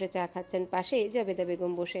মস্তিষ্কে বসে চা খাচ্ছেন, পাশে জবেদা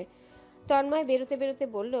বেগম বসে। তন্ময় বেরোতে বেরোতে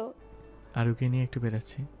বলল, আর ওকে নিয়ে একটু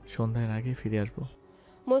বেরাচ্ছি, সন্ধ্যার আগে ফিরে আসবো।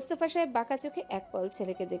 মোস্তফা সাহেব বাঁকা চোখে এক পল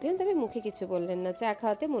ছেলেকে দেখলেন, তবে মুখে কিছু বললেন না। চা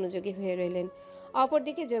খাওয়াতে মনোযোগী হয়ে রইলেন।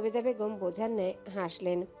 অপরদিকে জবেদা বেগম বোঝার ন্যায়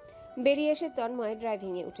হাসলেন। বেরিয়ে এসে তন্ময়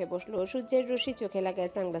ড্রাইভিংয়ে উঠে বসলো। সূর্যের রশ্মি চোখে লাগায়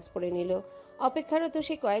সানগ্লাস পরে নিল। অপেক্ষারত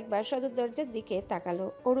সে কয়েকবার সদর দরজার দিকে তাকালো।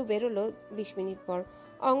 অরু বেরোলো 20 মিনিট পর।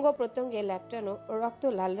 অঙ্গ প্রত্যঙ্গে ল্যাপটানো রক্ত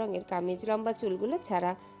লাল রঙের কামিজ, লম্বা চুলগুলো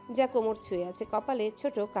ছাড়া, যা কোমর ছুঁয়ে আছে। কপালে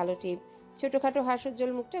ছোট কালো টিপ। ছোটখাটো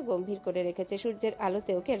হাস্যোজ্জ্বল মুখটা গম্ভীর করে রেখেছে। সূর্যের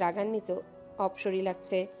আলোতে ওকে রাগান্বিত অপসরী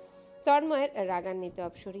লাগছে। তন্ময়ের রাগান্বিত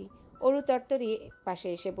অপসরী। অরু তরতরি পাশে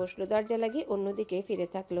এসে বসলো। দরজা লাগিয়ে অন্যদিকে ফিরে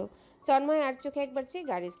থাকলো। তন্ময় আর চোখে একবার চেয়ে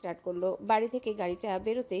গাড়ি স্টার্ট করলো। বাড়ি থেকে গাড়িটা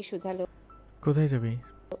বেরোতেই শুধালো, কোথায় যাবি?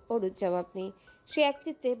 অরুর জবাব নেই। সে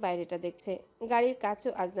একচিত্তে বাইরেটা দেখছে। গাড়ির কাচও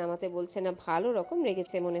আজ নামাতে বলছে না। ভালো রকম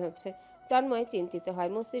রেগেছে মনে হচ্ছে। তন্ময় চিন্তিত হয়।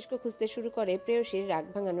 মস্তিষ্ক খুঁজতে শুরু করে প্রেয়সীর রাগ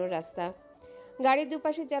ভাঙানোর রাস্তা। গাড়ির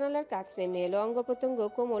দুপাশে জানালার কাছ নেমে এলো। অঙ্গ প্রত্যঙ্গ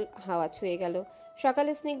কোমল হাওয়া ছুঁয়ে গেল।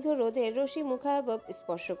 সকালে স্নিগ্ধ রোদের রশি মুখাবব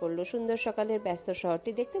স্পর্শ করলো। সুন্দর সকালের ব্যস্ত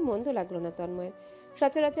শহরটি দেখতে মন্দ লাগলো না তন্ময়ের।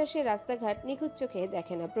 সচরাচর সে রাস্তাঘাট নিখুঁত চোখে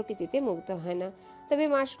দেখে না, প্রকৃতিতে মুগ্ধ হয় না। তবে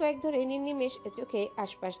মাস কয়েক ধরে নির্নিমেষ চোখে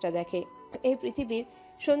আশপাশটা দেখে। এই পৃথিবীর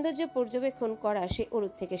সৌন্দর্য পর্যবেক্ষণ করা সে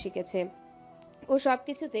অরুর থেকে শিখেছে। ও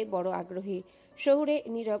সবকিছুতে বড় আগ্রহী। শহুরে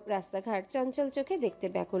নীরব রাস্তাঘাট চঞ্চল চোখে দেখতে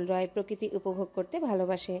ব্যাকুল রয়, প্রকৃতি উপভোগ করতে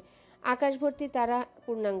ভালোবাসে। আকাশ ভর্তি তারা,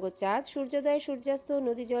 পূর্ণাঙ্গ চাঁদ, সূর্যোদয় সূর্যাস্ত,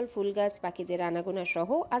 নদী জল, ফুল গাছ, পাখিদের আনাগোনা সহ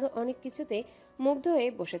আরো অনেক কিছুতে মুগ্ধ হয়ে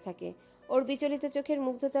বসে থাকে। ওর বিচলিত চোখের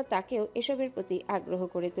মুগ্ধতা তাকেও এসবের প্রতি আগ্রহ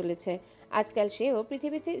করে তুলেছে। আজকাল সেও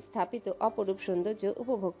পৃথিবীতে স্থাপিত অপরূপ সৌন্দর্য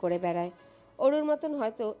উপভোগ করে বেড়ায়। অরুর মতন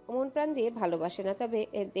হয়তো মন প্রাণ দিয়ে ভালোবাসে না, তবে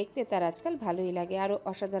দেখতে তার আজকাল ভালোই লাগে। আরো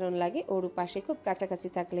অসাধারণ লাগে অরু পাশে খুব কাছাকাছি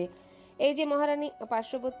থাকলে। এই যে মহারানী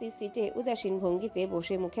পার্শ্ববর্তী সিটে উদাসীন ভঙ্গিতে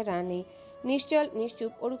বসে, মুখে রানী, নিশ্চল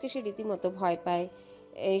নিশ্চুপ, অরুকে সে রীতিমতো ভয় পায়।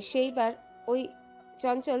 সেইবার ওই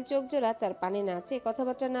চঞ্চল চোখজোড়া তার পানে নাচে,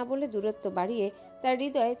 কথাবার্তা না বলে দূরত্ব বাড়িয়ে তার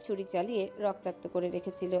হৃদয়ে ছুরি চালিয়ে রক্তাক্ত করে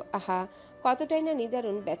রেখেছিল। আহা, কতটাই না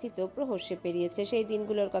নিদারুণ ব্যথিত প্রহর সে পেরিয়েছে। সেই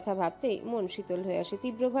দিনগুলোর কথা ভাবতেই মন শীতল হয়ে আসে,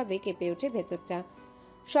 তীব্রভাবে কেঁপে ওঠে ভেতরটা।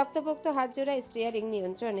 শক্তপোক্ত হাত জোড়া স্টিয়ারিং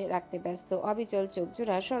নিয়ন্ত্রণে রাখতে ব্যস্ত, অবিচল চোখ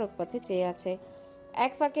জোড়া সড়ক পথে চেয়ে আছে।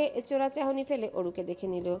 এক ফাঁকে চোরা চাহনি ফেলে অরুকে দেখে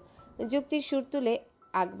নিল। যুক্তির সুর তুলে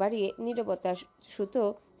আগ বাড়িয়ে নীরবতা সুতো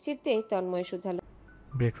ছিঁড়তেই তন্ময় শুধালো,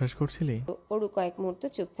 ব্রেকফাস্ট করছিলি? অরু কয়েক মুহূর্ত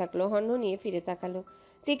চুপ থাকলো, হনহনিয়ে ফিরে তাকালো।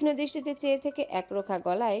 তীক্ষ্ণ দৃষ্টিতে চেয়ে থেকে একরোখা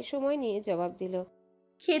গলায় সময় নিয়ে জবাব দিল,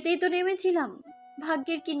 খেতেই তো নেমেছিলাম।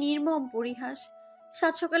 ভাগ্যের কি নির্মম পরিহাস!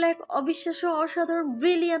 সাত সকালে এক অবিশ্বাস্য, অসাধারণ,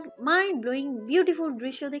 ব্রিলিয়ান্ট, মাইন্ড ব্লোয়িং, বিউটিফুল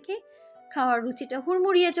দৃশ্য দেখে খাওয়ার রুচিটা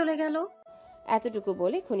হুড়মুড়িয়ে চলে গেল। এতটুকু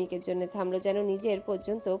বলে ক্ষণিকের জন্য থামলো, যেন নিজের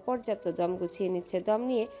পর্যন্ত পর্যাপ্ত দম গুছিয়ে নিচ্ছে। দম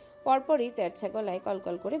নিয়ে পরপরই তেরছা গলায়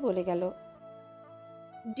কলকল করে বলে গেল,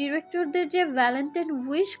 ডিরেক্টরদের যে ভ্যালেন্টাইন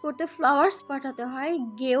উইশ করতে ফ্লাওয়ার্স পাঠাতে হয়,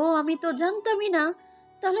 গেও আমি তো জানতামই না।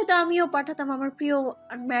 তাহলে তো আমিও পাঠাতাম আমার প্রিয়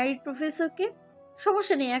আনম্যারিড প্রফেসরকে।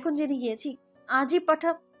 সমস্যা নেই, এখন জেনে গিয়েছি, আজই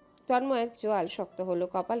তন্ময়ের চোয়াল শক্ত হলো,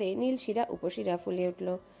 কপালে নীল শিরা উপশিরা ফুলে উঠল।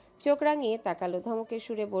 চোখ রাঙিয়ে তাকালো, ধমকের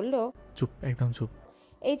সুরে বলল, চুপ, একদম চুপ।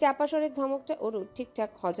 এই চাপাসরের ধমকটা অরুর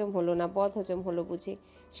ঠিকঠাক হজম হলো না, বদ হজম হলো বুঝি।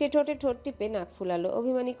 সে ঠোঁটে ঠোঁট টিপে নাক ফুলালো,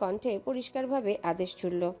 অভিমানী কণ্ঠে পরিষ্কারভাবে আদেশ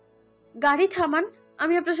ছুড়ল, গাড়ি থামান,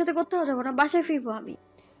 আমি আপনার সাথে কোথাও যাবো না, বাসায় ফিরবো আমি।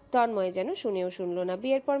 তন্ময় যেন শুনেও শুনল না।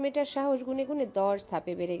 বিয়ের পর মেয়েটার সাহস গুনে গুনে 10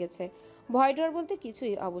 ধাপে বেড়ে গেছে। ভয় ডর বলতে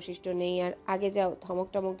কিছুই অবশিষ্ট নেই আর। আগে যাও ধমক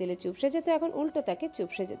টমক দিলে চুপসে যেত, এখন উল্টো তাকে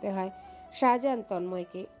চুপসে যেতে হয়। শাহজাহান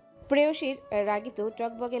তন্ময়কে প্রেয়সীর রাগিত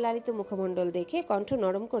টকবগে লালিত মুখমণ্ডল দেখে কণ্ঠ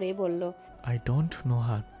নরম করে বলল, আই ডোন্ট নো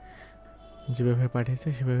হার। যেভাবে পাঠিয়েছে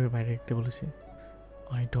সেভাবে বাইরে রাখতে বলেছি।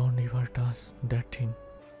 I don't ever touch that thing.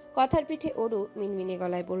 কথার পিঠে অরু মিনমিনে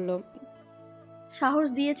গলায় বলল, সাহস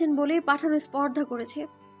দিয়েছেন বলেই পাঠানো স্পর্ধা করেছে।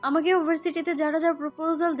 আমাকে ইউনিভার্সিটিতে যারা যারা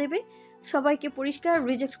প্রপোজাল দেবে সবাইকে পরিষ্কার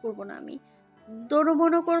রিজেক্ট করব না আমি।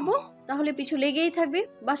 দৌড়মনো করব, তাহলে পিছু লেগেই থাকবে,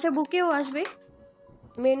 বাসায় বুকেও আসবে।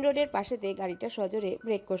 মেন রোডের পাশেতে গাড়িটা সজোরে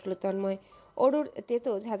ব্রেক কষল তন্ময়। অরুর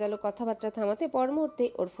তেতো ঝাঁঝালো কথাবার্তা থামাতে পর মুহূর্তে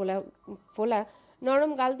ওর ফোলা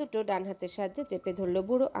নরম গাল দুটো ডান হাতের সাহায্যে চেপে ধরল।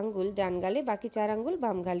 বুড়ো আঙ্গুল ডান গালে, বাকি 4 আঙ্গুল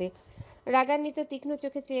বাম গালে। রাগান্বিত তীক্ষ্ণ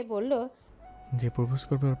চোখে চেয়ে বলল, যে প্রপোজ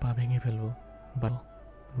করবে ওর পা ভেঙে ফেলবো।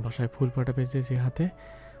 বাসায় ফুল পাঠাবে যে হাতে,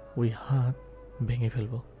 ওই হাত ভেঙে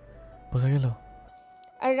ফেলবো। বোঝা গেল?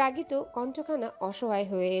 আর রাগিত কণ্ঠখানা অসহায়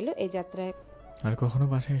হয়ে এলো এই যাত্রায়। আর কখনো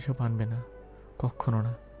বাসায় এসব আনবে না, কখনো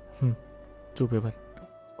না। চুপ এবার।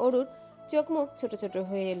 অরুর চোখ মুখ ছোট ছোট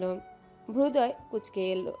হয়ে এলো, ভ্রুদয় কুচকে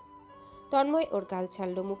এলো। তন্ময় ওর গাল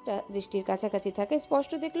ছাড়লো, মুখটা দৃষ্টির কাছাকাছি থাকে।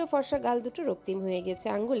 স্পষ্ট দেখলো ফর্সা গাল দুটো রক্তিম হয়ে গেছে,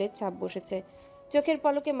 আঙ্গুলের ছাপ বসেছে। চোখের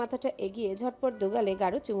পলকে মাথাটা এগিয়ে ঝটপট দুগালে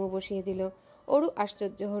গাঢ় চুমু বসিয়ে দিল। অরু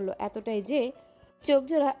আশ্চর্য হলো, এতটাই যে চোখ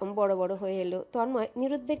জোড়া বড় বড় হয়ে এলো। তন্ময়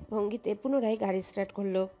নিরুদ্বেগ ভঙ্গিতে পুনরায় গাড়ি স্টার্ট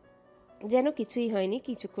করলো, যেন কিছুই হয়নি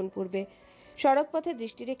কিছুক্ষণ পূর্বে। সড়ক পথে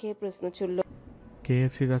দৃষ্টি রেখে প্রশ্ন ছুড়ল,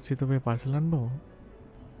 কেএফসি যাচ্ছি, তবে পার্সেল আনবো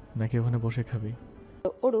নাকি ওখানে বসে খাবি?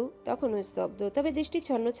 অরু তখনও স্তব্ধ, তবে দৃষ্টি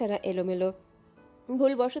ছন্ন ছাড়া এলোমেলো।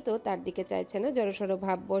 ভুলবশত তার দিকে চাইছে না জড়সড়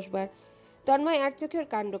ভাব বসবার। তন্ময় আর চোখে ওর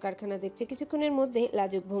কাণ্ড কারখানা দেখছে। কিছুক্ষণের মধ্যে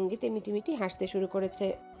লাজুক ভঙ্গিতে মিটিমিটি হাসতে শুরু করেছে।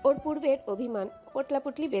 ওর পূর্বের অভিমান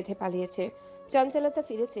পোটলাপুটলি বেঁধে পালিয়েছে, চঞ্চলতা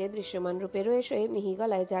ফিরেছে দৃশ্যমান রূপে। রয়ে শয়ে মিহি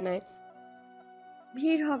গলায় জানায়,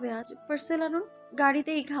 ভিড় হবে আজ, পার্সেল আনুন,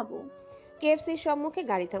 গাড়িতেই খাবো। কেএফসির সম্মুখে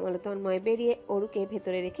গাড়ি থামালো তন্ময়। বেরিয়ে অরুকে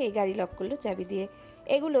ভেতরে রেখে গাড়ি লক করলো চাবি দিয়ে।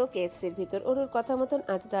 এগুলো কেএফসির ভিতর। অরুর কথা মতন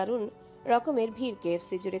আজ দারুণ রকমের ভিড়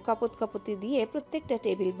কেএফসি জুড়ে। কপত কপতি দিয়ে প্রত্যেকটা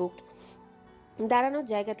টেবিল বুকড, দাঁড়ানোর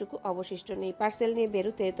জায়গাটুকু অবশিষ্ট নেই। পার্সেল নিয়ে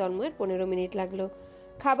বেরোতে তন্ময়ের 15 মিনিট লাগলো।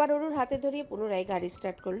 খাবার অরুর হাতে ধরিয়ে পুনরায় গাড়ি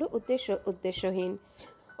স্টার্ট করলো, উদ্দেশ্যহীন।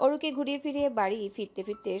 অরুকে ঘুরিয়ে ফিরিয়ে বাড়ি ফিরতে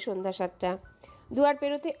ফিরতে সন্ধ্যা 7টা। দুয়ার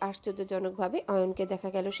পেরোতে আশ্চর্যজনকভাবে অয়নকে দেখা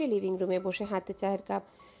গেল। সে লিভিং রুমে বসে, হাতে চায়ের কাপ,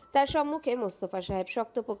 তার সম্মুখে মোস্তফা সাহেব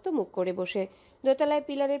শক্তপোক্ত মুখ করে বসে। দোতলায়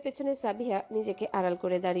পিলারের পেছনে সাবিহা নিজেকে আড়াল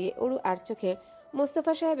করে দাঁড়িয়ে। অরু আর চোখে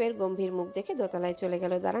মোস্তফা সাহেবের গম্ভীর মুখ দেখে দোতলায় চলে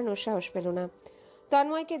গেল। দাঁড়ানোর সাহস পেল না।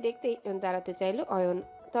 তন্ময়কে দেখতেই দাঁড়াতে চাইল অয়ন।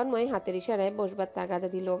 তন্ময় হাতের ইশারায় বসবার তাগাদা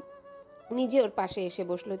দিল। নিজে ওর পাশে এসে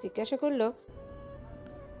বসলো। জিজ্ঞাসা করলো,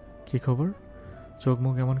 কি খবর? চোখ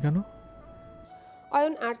মুখ এমন কেন?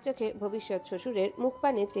 অয়ন আর চোখে ভবিষ্যৎ শ্বশুরের মুখ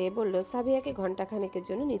পানে চেয়ে বলল, সাবিয়াকে ঘণ্টাখানেকের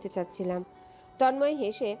জন্য নিতে চাচ্ছিলাম। তন্ময়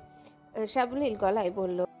হেসে সাবলীল গলায়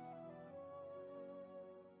বলল।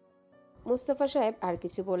 মোস্তফা সাহেব আর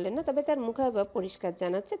কিছু বললেন না, তবে তার মুখাভাব পরিষ্কার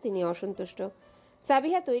জানাচ্ছে তিনি অসন্তুষ্ট।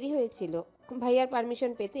 সাবিহা তৈরি হয়েছিল, ভাইয়ার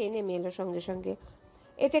পারমিশন পেতে নেমে এলো সঙ্গে সঙ্গে।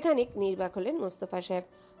 এতে খানিক নির্বাক হলেন মোস্তফা সাহেব।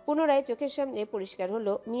 পুনরায় চোখের সামনে পরিষ্কার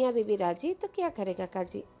হলো, মিয়া বিবি রাজি তো কিয়া করেগা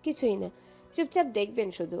কাজী, কিছুই না, চুপচাপ দেখবেন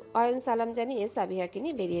শুধু। অয়ন সালাম জানিয়ে সাবিহাকে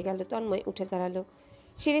নিয়ে বেরিয়ে গেল। তন্ময় উঠে দাঁড়ালো।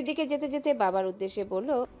 সিঁড়ির দিকে যেতে যেতে বাবার উদ্দেশ্যে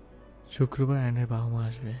বলল, শুক্রবার আয়নের বাবা মা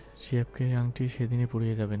আসবে, শিয়াবকে আংটি সেদিনে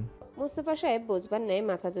পরিয়ে যাবেন। মোস্তফা সাহেব বোঝবার ন্যায়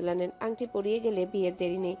মাথা দুলানেন। আংটি পরিয়ে গেলে বিয়ের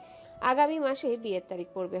দেরি নেই, আগামী মাসে বিয়ের তারিখ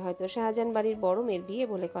পড়বে হয়তো। শাহজাহান বাড়ির বড় মেয়ের বিয়ে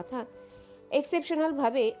বলে কথা, এক্সেপশনাল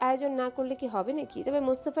ভাবে আয়োজন না করলে কি হবে নাকি? তবে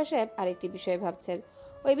মোস্তফা সাহেব আরেকটি বিষয়ে ভাবছেন,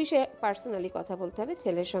 ওই বিষয়ে পার্সোনালি কথা বলতে হবে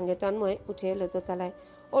ছেলের সঙ্গে। তন্ময় উঠে এলো দোতলায়।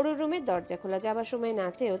 অরুর রুমের দরজা খোলা, যাবার সময়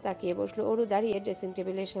নাচেও তাকিয়ে বসলো। অরু দাঁড়িয়ে ড্রেসিং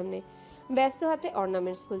টেবিলের সামনে ব্যস্ত হাতে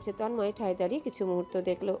অর্নামেন্টস খুলছে। তন্ময় ঠায় দাঁড়িয়ে কিছু মুহূর্ত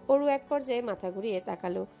দেখলো। অরু এক পর্যায়ে মাথা ঘুরিয়ে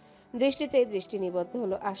তাকালো, দৃষ্টিতে দৃষ্টি নিবদ্ধ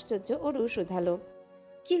হলো। আশ্চর্য! অরু শুধালো,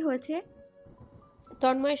 কি হয়েছে?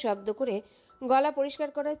 তন্ময় শব্দ করে গলা পরিষ্কার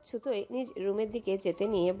করার ছুতোয় নিজ রুমের দিকে যেতে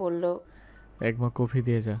নিয়ে বলল, এক মগ কফি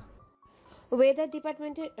দিয়ে যা। ওয়েদার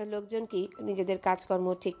ডিপার্টমেন্টের লোকজন কি নিজেদের কাজকর্ম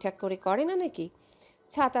ঠিকঠাক করে না নাকি?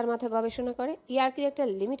 ছাতার মাথা গবেষণা করে? ইয়ার্কির একটা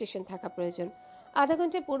লিমিটেশন থাকা প্রয়োজন। আধা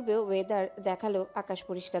ঘন্টা পূর্বেও ওয়েদার দেখালো আকাশ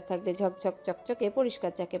পরিষ্কার থাকবে, ঝকঝক চকচকে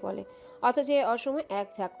পরিষ্কার যাকে বলে। অথচ অসময় এক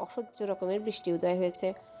ঝাঁক অসহ্য রকমের বৃষ্টি উদয় হয়েছে।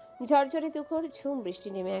 ঝরঝরে তুখর ঝুম বৃষ্টি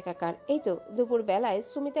নেমে একাকার। এই তো দুপুর বেলায়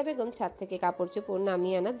সুমিতা বেগম ছাদ থেকে কাপড় চোপড়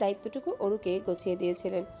নামিয়ে আনার দায়িত্বটুকু অরুকে গুছিয়ে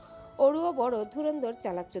দিয়েছিলেন। অরুও বড় ধুরন্ধর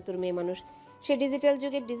চালাক চতুর মেয়ে মানুষ। সে ডিজিটাল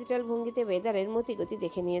যুগের ডিজিটাল ভঙ্গিতে ওয়েদারের মতিগতি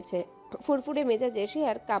দেখে নিয়েছে। ফুরফুরে মেজাজে সে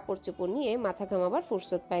আর কাপড় চোপড় নিয়ে মাথা ঘামাবার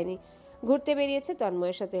ফুরসত পায়নি। ঘুরতে বেরিয়েছে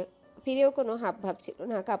তন্ময়ের সাথে, ফিরেও কোনো হাব ভাব ছিল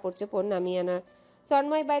না কাপড় চোপড় নামিয়ে আনার।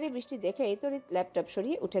 তন্ময় বাইরে বৃষ্টি দেখেই তড়িৎ ল্যাপটপ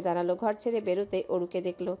সরিয়ে উঠে দাঁড়ালো। ঘর ছেড়ে বেরোতে অরুকে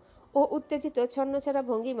দেখলো। ও উত্তেজিত ছন্নছাড়া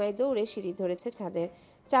ভঙ্গিমায় দৌড়ে সিঁড়ি ধরেছে ছাদের।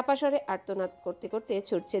 চাপা স্বরে আর্তনাদ করতে করতে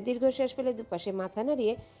ছুটছে। দীর্ঘশ্বাস ফেলে দুপাশে মাথা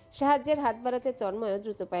নাড়িয়ে সাহায্যের হাত বাড়াতে তন্ময়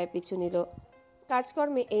দ্রুত পায়ে পিছু নিল।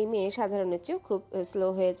 কাজকর্মে এই মেয়ে সাধারণের চেয়েও খুব স্লো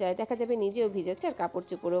হয়ে যায়। দেখা যাবে নিজেও ভিজেছে আর কাপড়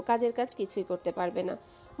চোপড়ও, কাজের কাজ কিছুই করতে পারবে না।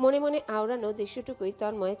 মনে মনে আওড়ানো দৃশ্যটুকুই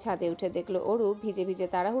তন্ময় ছাদে উঠে দেখলো। অরু ভিজে ভিজে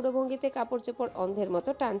তাড়াহুড়ো ভঙ্গিতে কাপড় চোপড় অন্ধের মতো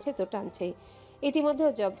টানছে তো টানছেই। ইতিমধ্যে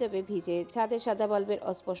জবজবে ভিজে ছাদের সাদা বাল্বের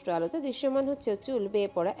অস্পষ্ট আলোতে দৃশ্যমান হচ্ছে চুল বেয়ে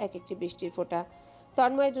পড়া এক একটি বৃষ্টির ফোঁটা।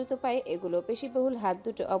 তন্ময় দ্রুত পায়ে এগুলো পেশিবহুল হাত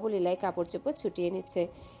দুটো অবলীলায় কাপড় চোপড় ছুটিয়ে নিচ্ছে।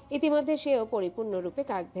 ইতিমধ্যে সেও পরিপূর্ণরূপে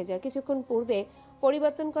কাক ভেজা। কিছুক্ষণ পূর্বে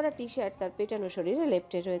পরিবর্তন করা টি শার্ট তার পেটানো শরীরে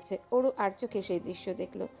লেপ্টে রয়েছে। ওরও আর চোখে সেই দৃশ্য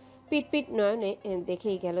দেখলো। পিটপিট নয়নে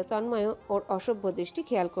দেখেই গেল। তন্ময়ও ওর অসভ্য দৃষ্টি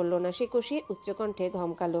খেয়াল করলো না। সে কষিয়ে উচ্চকণ্ঠে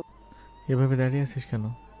ধমকালো, এভাবে দাঁড়িয়ে আছিস কেন?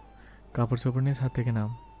 কাপড় চোপড় নিয়ে ছাদ থেকে নাম।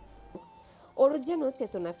 ওর যেন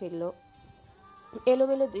চেতনা ফিরল।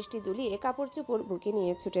 এলোমেলো দৃষ্টি দুলিয়ে কাপড় চোপড় বুকে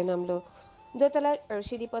নিয়ে ছুটে নামলো। দোতলার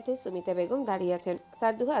সিঁড়িপথে সুমিতা বেগম দাঁড়িয়ে আছেন,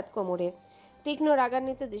 তার দুহাত কোমরে। তীক্ষ্ণ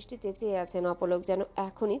রাগান্বিত দৃষ্টিতে চেয়ে আছেন অপলক, যেন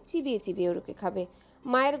এখনই চিবিয়ে চিবিয়ে ওরুকে খাবে।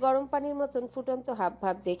 মায়ের গরম পানির মতন ফুটন্ত হাব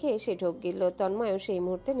ভাব দেখে সে ঢোক গিলল। তন্ময়ও সেই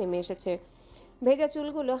মুহূর্তে নেমে এসেছে। ভেজা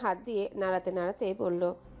চুলগুলো হাত দিয়ে নাড়াতে নাড়াতে বলল,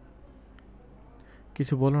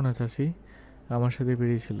 কিছু বলো না চাচি, আমার সাথে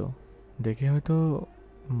বেরিয়েছিল, দেখে হয়তো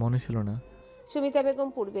মনে ছিল না। সুমিতা বেগম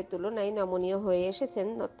পূর্বের তুলনায় নমনীয় হয়ে এসেছেন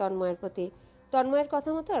তন্ময়ের প্রতি। তন্ময়ের কথা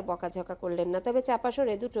মতো আর বকাঝকা করলেন না, তবে চাপা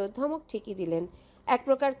সরে দুটো ধমক ঠিকই দিলেন। এক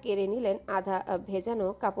প্রকার কেড়ে নিলেন আধা ভেজানো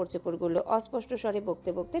কাপড় চোপড়গুলো। অস্পষ্ট স্বরে বকতে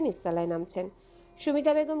বকতে নিস্তালায় নামছেন।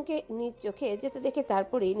 সুমিতা বেগমকে নিজ চোখে যেতে দেখে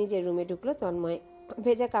তারপরেই নিজের রুমে ঢুকলো তন্ময়।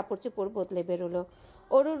 ভেজা কাপড় চোপড় বদলে বেরোলো।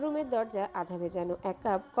 অরুর রুমের দরজা আধা ভেজানো। এক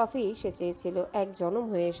কাপ কফি সে চেয়েছিল, এক জনম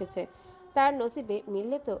হয়ে এসেছে। তার নসিবে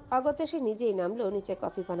মিললে তো। অগত্যা সে নিজেই নামলো নিচে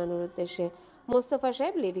কফি বানানোর উদ্দেশ্যে। মোস্তফা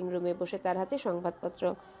সাহেব লিভিং রুমে বসে, তার হাতে সংবাদপত্র।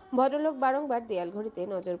 ভদ্রলোক বারংবার দেয়াল ঘড়িতে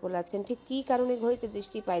নজর বোলাচ্ছেন। ঠিক কী কারণে ঘড়িতে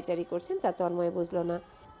দৃষ্টি পায়চারি করছেন তা তন্ময় বুঝল না।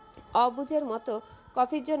 অবুঝের মতো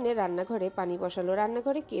কফির জন্য রান্নাঘরে পানি বসালো।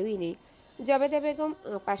 রান্নাঘরে কেউই নেই। জবেদা বেগম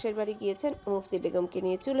পাশের বাড়ি গিয়েছেন মুফতি বেগমকে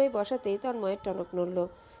নিয়ে। চুলোয় বসাতেই তন্ময়ের টনক নড়ল।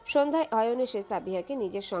 সন্ধ্যায় অয়ন এসে সাবিহাকে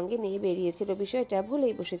নিজের সঙ্গে নিয়ে বেরিয়েছিল, বিষয়টা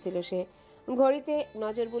ভুলেই বসেছিল সে। ঘড়িতে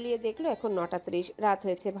নজর বুলিয়ে দেখলো এখন 9:30। রাত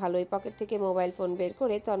হয়েছে ভালোই। পকেট থেকে মোবাইল ফোন বের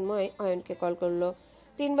করে তন্ময় অয়নকে কল করলো।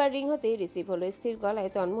 3বার রিং হতেই রিসিভ হলো। স্থির গলায়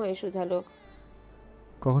তন্ময় শুধালো।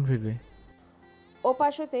 কখন ফিরবে?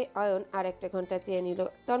 ওপাশ হতে অয়ন আর 1 ঘন্টা চেয়ে নিল।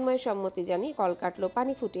 তন্ময়ের সম্মতি জানি কল কাটলো।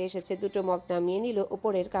 পানি ফুটে এসেছে। 2টো মগ নামিয়ে নিল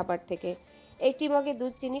উপরের কাবার্ড থেকে। একটি মগে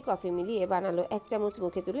দুধ, চিনি, কফি মিলিয়ে বানালো। 1 চামচ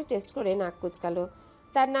মুখে তুলে টেস্ট করে নাক কুচকালো।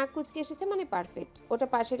 তার নাক কুচকে এসেছে মানে পারফেক্ট। ওটা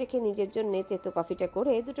পাশে রেখে নিজের জন্য তেতো কফিটা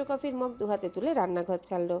করে 2টো কফির মগ 2 হাতে তুলে রান্নাঘর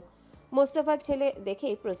ছাড়লো। মোস্তফার ছেলে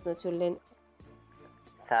দেখেই প্রশ্ন ছুড়লেন।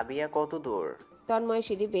 সাবিয়া কত দূর? তন্ময়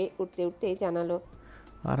সিঁড়ি বেয়ে উঠতে উঠতেই জানালো।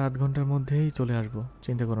 আর 8 ঘন্টার মধ্যেই চলে আসবো,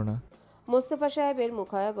 চিন্তা করো না। মোস্তফা সাহেবের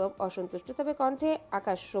মুখাবয়ব অসন্তুষ্ট, তবে কণ্ঠে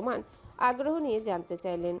আকাশ সমান আগ্রহ নিয়ে জানতে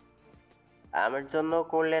চাইলেন। আমার জন্য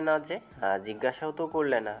করলে না যে? জিজ্ঞাসাও তো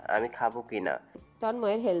করলে না আমি খাবো কিনা।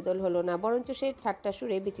 তন্ময়ের হেলদোল হলো না, বরঞ্চ সে ঠাট্টা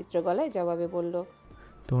সুরে বিচিত্র গলায় জবাবে বলল।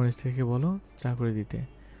 তোমার স্ত্রীকে বলো চা করে দিতে।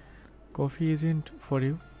 Coffee isn't for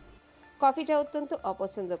you. কফিটা অত্যন্ত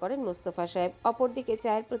অপছন্দ করেন মোস্তফা সাহেব। অপরদিকে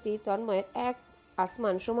চায়ের প্রতি তন্ময়ের এক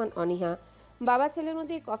আসমান সমান অনীহা। বাবা ছেলের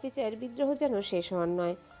মধ্যে কফি চায়ের বিদ্রোহ যেন শেষ হওয়ার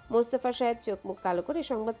নয়। মোস্তফা সাহেব চোখ মুখ কালো করে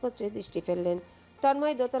সংবাদপত্রে দৃষ্টি ফেললেন।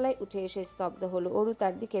 তন্ময় দোতলায় উঠে এসে স্তব্ধ হলো। অরু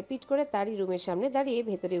তার দিকে পিট করে তারই রুমের সামনে দাঁড়িয়ে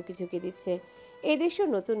ভেতরে উকি ঝুঁকি দিচ্ছে। এই দৃশ্য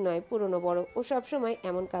নতুন নয়, পুরনো বড়। ও সবসময়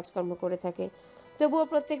এমন কাজকর্ম করে থাকে। তবুও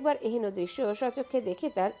প্রত্যেকবার এহেন দৃশ্য সচক্ষে দেখে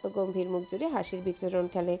তার গম্ভীর মুখ জুড়ে হাসির বিচরণ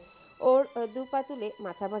খেলে। ওর 2 পা তুলে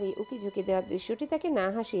মাথা বাড়িয়ে উকি ঝুঁকি দেওয়ার দৃশ্যটি তাকে না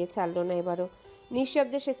হাসিয়ে ছাড়ল না এবারও।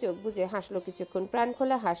 নিঃশব্দে সে চোখ বুজে হাসলো কিছুক্ষণ।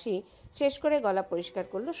 প্রাণখোলা হাসি শেষ করে গলা পরিষ্কার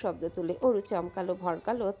করলো শব্দ তুলে। অরু চমকালো,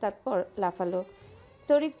 ভরকালো, তারপর লাফালো।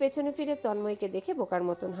 তড়িৎ পেছনে ফিরে তন্ময়কে দেখে বোকার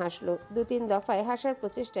মতন হাসলো। 2-3 দফায় হাসার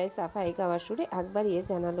প্রচেষ্টায় সাফাই গাওয়ার সুরে আগ বাড়িয়ে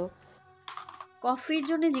জানালো। কফির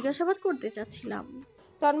জন্য জিজ্ঞাসাবাদ করতে চাচ্ছিলাম।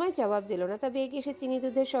 তন্ময় জবাব দিল না, তবে এগিয়ে এসে চিনি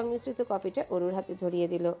দুধের সংমিশ্রিত কফিটা অরুর হাতে ধরিয়ে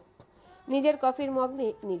দিল। নিজের কফির মগ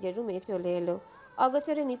নিয়ে নিজের রুমে চলে এলো।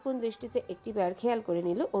 অগোচরে নিপুণ দৃষ্টিতে একটিবার খেয়াল করে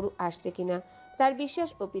নিল অরু আসছে কিনা। তার বিশ্বাস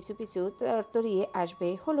ও পিছু পিছু তরতরিয়ে আসবে,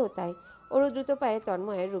 হলো তাই। অরু দ্রুত পায়ে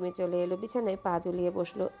তন্ময়ের রুমে চলে এলো। বিছানায় পা দুলিয়ে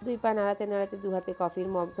বসলো। 2 পা নাড়াতে নাড়াতে 2 হাতে কফির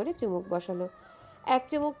মগ ধরে চুমুক বসালো। 1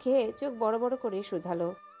 চুমুক খেয়ে চোখ বড় বড় করে শুধালো।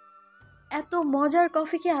 এত মজার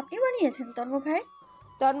কফি কি আপনি বানিয়েছেন তন্ময় ভাই?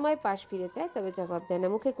 তন্ময় পাশ ফিরে চায়, তবে জবাব দেয় না।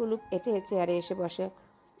 মুখে কুলুপ এঁটে চেয়ারে এসে বসে।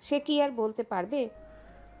 সে কি আর বলতে পারবে?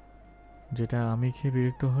 যেটা আমি খেয়ে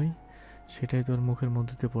বিরক্ত হই সেটাই তোর মুখের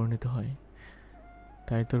মধ্যে পরিণত হয়।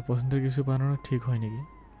 তাই তোর পছন্দের কিছু বানানো ঠিক হয় নাকি?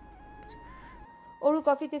 অরু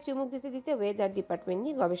কফিতে চুমুক দিতে দিতে ওয়েদার ডিপার্টমেন্ট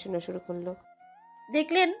নিয়ে গবেষণা শুরু করলো।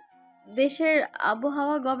 দেখলেন দেশের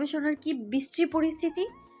আবহাওয়া গবেষণার কি বিশ্রী পরিস্থিতি।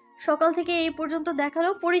 সকাল থেকে এই পর্যন্ত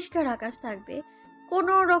দেখালেও পরিষ্কার আকাশ থাকবে,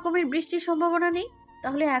 কোনো রকমের বৃষ্টির সম্ভাবনা নেই।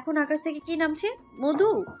 তাহলে এখন আকাশ থেকে কি নামছে?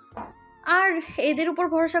 মধু। আর এদের উপর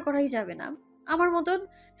ভরসা করাই যাবে না। আমার মতন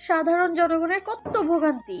সাধারণ জনগণের কত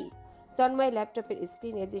ভোগান্তি। তন্ময় ল্যাপটপের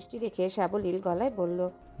স্ক্রিনে দৃষ্টি রেখে সাবলীল গলায় বলল।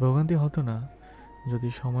 ভোগান্তি হতো না যদি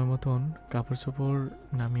সময় মতন কাপড় চোপড়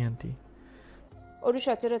নামিয়ে আনতি। অরু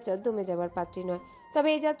সচরাচর দমে যাবার পাত্রী নয়, তবে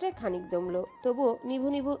এই যাত্রায় খানিক দমলো। তবুও নিভু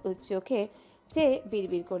নিভু চোখে চেয়ে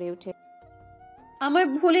বিড়বিড় করে ওঠে। আমার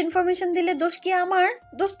ভুল ইনফরমেশন দিলে দোষ কি আমার?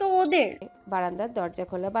 দোষ তো ওদের। বারান্দার দরজা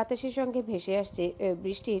খোলা, বাতাসের সঙ্গে ভেসে আসছে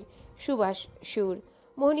বৃষ্টির সুবাস সুর।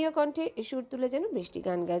 মোহনীয় কণ্ঠে সুর তুলে যেন বৃষ্টি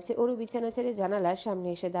গান গাইছে। অরু বিছানা ছেড়ে জানালার সামনে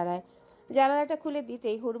এসে দাঁড়ায়। জানালাটা খুলে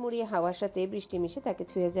দিতেই হুড়মুড়িয়ে হাওয়ার সাথে বৃষ্টি মিশে তাকে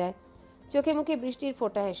ছুঁয়ে যায়। চোখে মুখে বৃষ্টির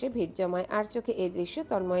ফোঁটা এসে ভিড় জমায়। আর চোখে এই দৃশ্য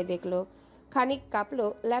তন্ময় দেখলো। খানিক কাঁপলো।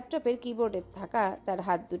 ল্যাপটপের কিবোর্ডে থাকা তার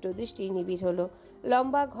হাত দুটো, দৃষ্টি নিবিড় হলো।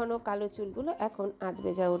 লম্বা ঘন কালো চুলগুলো এখন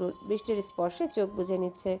আধবেজা অরুর। বৃষ্টির স্পর্শে চোখ বুজে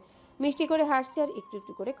নিচ্ছে। মিষ্টি করে হাসছে আর একটু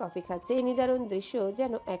একটু করে কফি খাচ্ছে। এই নিদারুণ দৃশ্য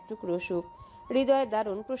যেন এক টুকরো সুখ। হৃদয়ে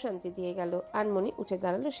দারুণ প্রশান্তি দিয়ে গেল। আনমনি উঠে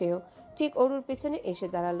দাঁড়ালো সেও। ঠিক অরুর পেছনে এসে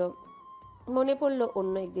দাঁড়ালো। মনে পড়ল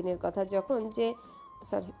অন্য একদিনের কথা,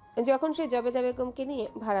 যখন সে জবেদা বেগমকে নিয়ে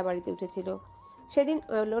ভাড়া বাড়িতে উঠেছিল। সেদিন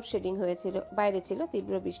লোডশেডিং হয়েছিল। বাইরে ছিল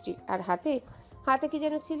তীব্র বৃষ্টি। আর হাতে কি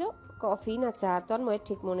যেন ছিল, কফি না চা, তন্ময়ের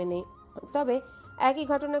ঠিক মনে নেই। তবে একই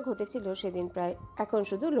ঘটনা ঘটেছিল সেদিন প্রায়। এখন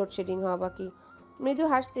শুধু লোডশেডিং হওয়া বাকি। মৃদু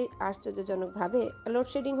হাসতে আশ্চর্যজনকভাবে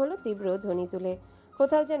লোডশেডিং হলো তীব্র ধ্বনি তুলে।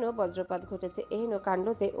 কোথাও যেন বজ্রপাত ঘটেছে। এহেন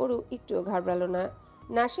কাণ্ডতে অরু একটুও ঘাবড়ালো না।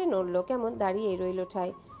 না সে নড়ল, কেমন দাঁড়িয়ে রইল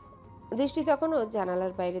ঠায়। দৃষ্টি তখনও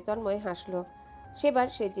জানালার বাইরে। তন্ময় হাসলো। সেবার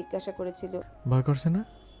সে জিজ্ঞাসা করেছিল, ভয় করছে না?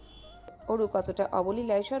 অরু কতটা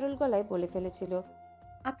অবলীলায় সরল গলায় বলে ফেলেছিল,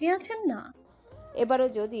 আপনি আছেন না। এবারও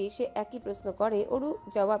যদি সে একই প্রশ্ন করে, অরু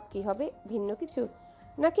জবাব কি হবে? ভিন্ন কিছু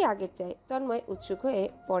নাকি আগেরটাই? তন্ময় উৎসুক হয়ে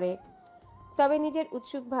পড়ে। তবে নিজের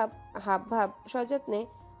উৎসুক হাবভাব সযত্নে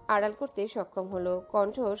আড়াল করতে সক্ষম হলো।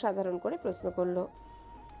 কণ্ঠ সাধারণ করে প্রশ্ন করলো,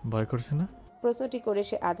 ভয় করছে না? প্রশ্নটি করে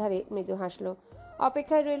সে আধারে মৃদু হাসলো।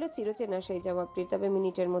 অপেক্ষায় রইল চিরচেনা সেই জবাবটি। তবে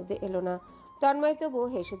মিনিটের মধ্যে এলো না। তন্ময় তবুও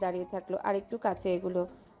হেসে দাঁড়িয়ে থাকলো। আর একটু কাছে এগুলো।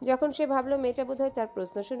 যখন সে ভাবল মেয়েটা বোধহয় তার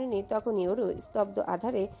প্রশ্ন শুনেনি, তখনই ওরু স্তব্ধ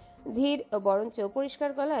আধারে ধীর বরঞ্চ পরিষ্কার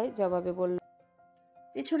গলায় জবাবে বলল,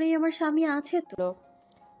 পেছনেই আমার স্বামী আছে তো।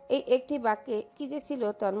 এই একটি বাক্যে কি যে ছিল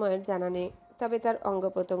তন্ময়ের জানা নেই, তবে তার অঙ্গ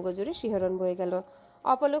প্রত্যঙ্গ জুড়ে শিহরণ বয়ে গেল।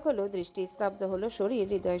 অপলক হলো দৃষ্টি, স্তব্ধ হলো শরীর,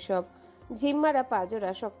 হৃদয় সব। ঝিমমারা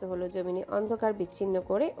পাজরা শক্ত হলো জমিনে, অন্ধকার বিচ্ছিন্ন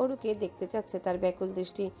করে অরুকে দেখতে চাচ্ছে তার ব্যাকুল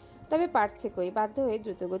দৃষ্টি, তবে পারছে কই। বাধ্য হয়ে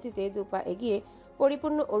দ্রুত গতিতে দুপা এগিয়ে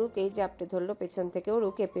পরিপূর্ণ অরুকেই জাপটে ধরল পেছন থেকে। অরু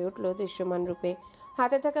কেঁপে উঠল দৃশ্যমান রূপে।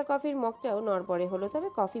 হাতে থাকা কফির মগটাও নড়বড়ে হলো, তবে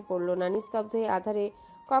কফি পড়ল না। নিস্তব্ধ হয়ে আধারে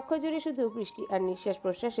কক্ষ জুড়ে শুধু বৃষ্টি আর নিঃশ্বাস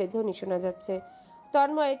প্রশ্বাসের ধ্বনি শোনা যাচ্ছে।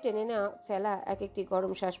 তন্ময়ের টেনে নেওয়া ফেলা এক একটি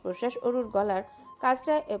গরম শ্বাস প্রশ্বাস, অরুর গলার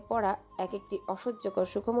কাজটায় পড়া এক একটি অসহ্যকর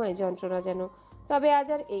সুখময় যন্ত্রণা যেন। তবে আজ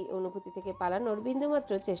আর এই অনুভূতি থেকে পালানোর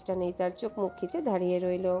বিন্দুমাত্র চেষ্টা নেই তার। চোখ মুখ খিচে দাঁড়িয়ে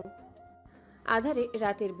রইল। আধারে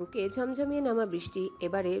রাতের বুকে ঝমঝমিয়ে নামা বৃষ্টি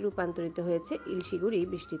এবারে রূপান্তরিত হয়েছে ইলশিগুড়ি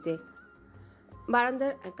বৃষ্টিতে।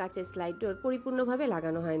 বারান্দার কাছে স্লাইড ডোর পরিপূর্ণভাবে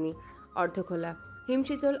লাগানো হয়নি, অর্ধখোলা।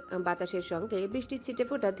 হিমশীতল বাতাসের সঙ্গে বৃষ্টির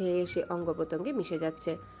ছিটেফোঁটা ধেয়ে এসে অঙ্গ প্রত্যঙ্গে মিশে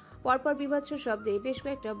যাচ্ছে। পরপর বিভৎস শব্দে বেশ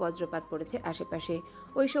কয়েকটা বজ্রপাত পড়েছে আশেপাশে।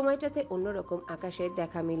 ওই সময়টাতে অন্যরকম আকাশের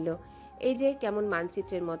দেখা মিলল। এই যে কেমন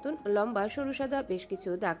মানচিত্রের মতন লম্বা সরু সাদা বেশ কিছু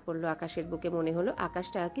দাগ পড়ল আকাশের বুকে। মনে হলো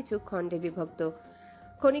আকাশটা কিছু খণ্ডে বিভক্ত।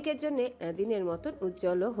 ক্ষণিকের জন্য দিনের মতন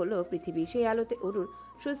উজ্জ্বল হলো পৃথিবী। সেই আলোতে অরুর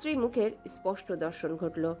সুশ্রী মুখের স্পষ্ট দর্শন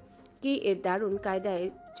ঘটল। কি এর দারুণ কায়দায়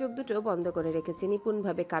চোখ দুটো বন্ধ করে রেখেছে,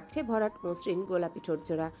 নিপুণভাবে কাঁপছে ভরাট মসৃণ গোলাপি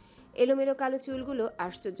ঠোঁটজোড়া। এলোমেলো কালো চুলগুলো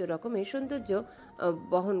আশ্চর্য রকমের সৌন্দর্য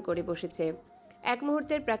বহন করে বসেছে। এক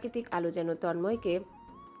মুহূর্তের প্রাকৃতিক আলো যেন তন্ময়কে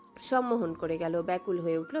সম্মোহন করে গেল। ব্যাকুল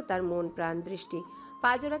হয়ে উঠল তার মন প্রাণ দৃষ্টি।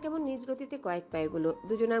 পাজোড়া কেমন নিজ গতিতে কয়েক পায়েগুলো।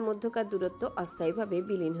 দুজনার মধ্যকার দূরত্ব অস্থায়ীভাবে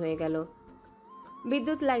বিলীন হয়ে গেল।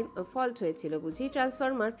 বিদ্যুৎ লাইন ফল্ট হয়েছিল বুঝি,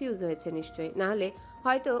 ট্রান্সফরমার ফিউজ হয়েছে নিশ্চয়ই, না হলে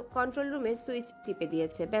হয়তো কন্ট্রোল রুমে সুইচ টিপে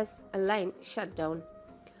দিয়েছে, ব্যাস লাইন শাটডাউন।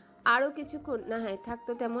 আরও কিছুক্ষণ না হয়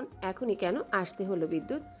থাকতো তেমন, এখনই কেন আসতে হলো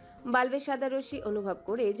বিদ্যুৎ? বাল্বের সাদা রশ্মি অনুভব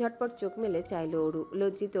করে ঝটপট চোখ মেলে চাইল অরু।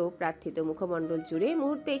 লজ্জিত প্রার্থিত মুখমণ্ডল জুড়ে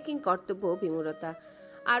মুহূর্তে কিং কর্তব্য বিমূরতা,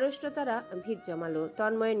 আড়ষ্টতারা ভিড় জমালো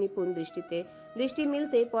তন্ময়ের নিপুণ দৃষ্টিতে। দৃষ্টি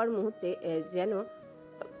মিলতে পর মুহূর্তে যেন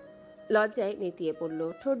লজ্জায় নেতিয়ে পড়ল।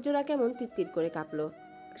 ঠোঁটজোড়া কেমন তিত্তির করে কাঁপল।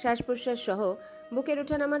 শ্বাস প্রশ্বাস সহ বুকের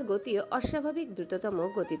ওঠানামার গতিও অস্বাভাবিক দ্রুততম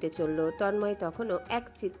গতিতে চলল। তন্ময় তখনও এক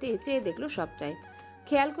চিত্তে চেয়ে দেখল সবটাই।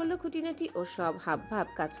 খেয়াল করলো খুঁটিনাটি ও সব হাবভাব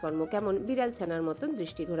কাজকর্ম কেমন বিড়াল ছানার মতন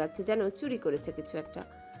দৃষ্টি ঘোরাচ্ছে, যেন চুরি করেছে কিছু একটা।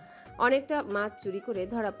 অনেকটা মাছ চুরি করে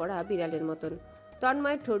ধরা পড়া বিড়ালের মতন।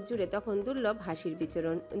 তন্ময়ের ঠোঁট জুড়ে তখন দুর্লভ হাসির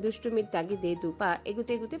বিচরণ। দুষ্টুমির তাগিদে দুপা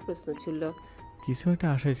এগুতে এগুতে প্রশ্ন ছুড়ল, কিছু একটা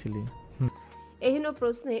আশায় ছিলি? এহেন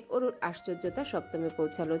প্রশ্নে অরুর আশ্চর্যতা সপ্তমে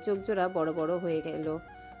পৌঁছালো। চোখ জোড়া বড় বড় হয়ে গেল।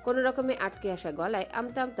 কোনো রকমে আটকে আসা গলায়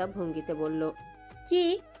আমতা আমতা ভঙ্গিতে বলল, কি?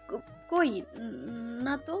 কই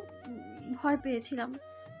না তো, ভয় পেয়েছিলাম।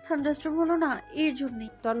 থান্ডারস্টর্ম হলো না, এর জন্যই।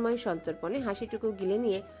 তন্ময় সন্তর্পণে হাসিটুকু গিলে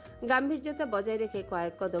নিয়ে গাম্ভীর্যতা বজায় রেখে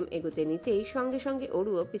কয়েক কদম এগোতে নিতেই সঙ্গে সঙ্গে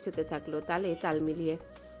অরুও পিছুতে থাকলো, তালে তাল মিলিয়ে।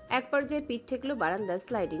 এক পর্যায়ে পিঠ ঠেকলো বারান্দার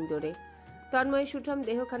স্লাইডিং ডোরে। তন্ময় সুঠম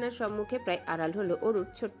দেহখানার সম্মুখে প্রায় আড়াল হলো অরুর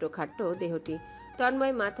ছোট্ট খাট্ট দেহটি।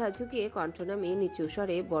 তন্ময় মাথা ঝুঁকিয়ে কণ্ঠ নামিয়ে নিচু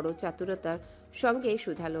স্বরে বড় চাতুরতার সঙ্গে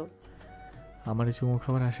শুধালো, আমার এই চুমু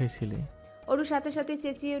খাবার আশায় ছিলে? অরু সাথে সাথে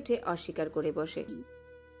চেঁচিয়ে উঠে অস্বীকার করে বসে,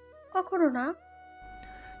 কখনো না।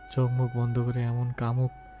 চোখ মুখ বন্ধ করে এমন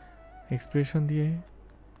কামুক এক্সপ্রেশন দিয়ে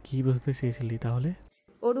কি বোঝাতে চেয়েছিলি তাহলে?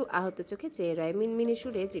 অরু আহত চোখে চেয়ে রয়। মিনমিনে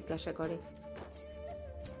সুরে জিজ্ঞাসা করে,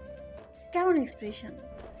 কেমন expression?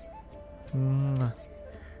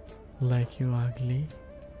 Like you ugly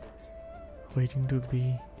waiting to B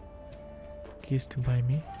kissed by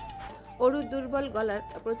me. অরুর দুর্বল গলার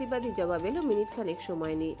প্রতিবাদী জবাব এলো মিনিট খানেক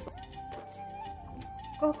সময় নেই।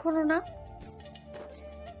 কখনো না।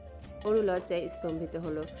 অরু লজ্জায় স্তম্ভিত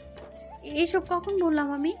হলো। এইসব কখন বললাম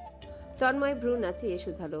আমি? তন্ময় ভ্রু নাচিয়ে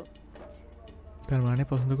শুধালো, তার মানে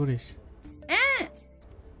পছন্দ করিস?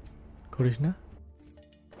 করিস না?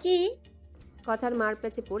 কি? কথার মার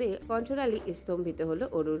প্যাচে পড়ে কণ্ঠনালী স্তম্ভিত হলো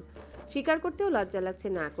অরুর। স্বীকার করতেও লজ্জা লাগছে,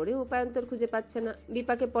 না করে উপায়ন্তর খুঁজে পাচ্ছে না।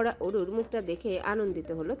 বিপাকে পড়া অরুর মুখটা দেখে আনন্দিত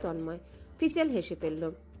হলো তন্ময়। ফিচেল হেসে ফেলল।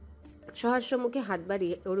 সহাস্য মুখে হাত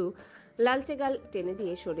বাড়িয়ে অরু লালচে গাল টেনে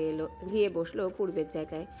দিয়ে সরে এলো, গিয়ে বসলো পূর্বের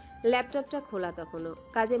জায়গায়। ল্যাপটপটা খোলা তখনও।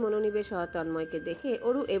 কাজে মনোনিবেশ হওয়া তন্ময়কে দেখে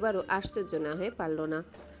অরু এবারও আশ্চর্য না হয়ে পারল না।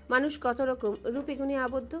 মানুষ কত রকম রূপেগুণে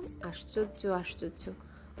আবদ্ধ! আশ্চর্য আশ্চর্য।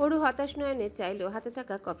 অরু হতাশ নয়নে চাইলো হাতে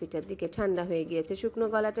থাকা কফিটার দিকে। ঠান্ডা হয়ে গিয়েছে। শুকনো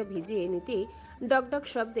গলাটা ভিজিয়ে নিতেই ডকডক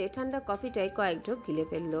শব্দে ঠান্ডা কফিটাই কয়েক ঢোক গিলে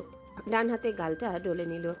ফেললো। ডান হাতে গালটা ডলে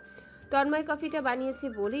নিল। তন্ময় কফিটা বানিয়েছে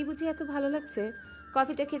বলেই বুঝি এত ভালো লাগছে।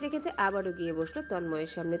 কফিটা খেতে খেতে আবারও গিয়ে বসলো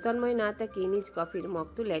তন্ময়ের সামনে। তন্ময় না তাকিয়ে নিজ কফির মগ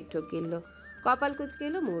তুলে এক ঢোক গিলল। কপাল কুঁচকে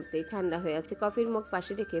এলো মুহূর্তেই, ঠান্ডা হয়ে আছে। কফির মগ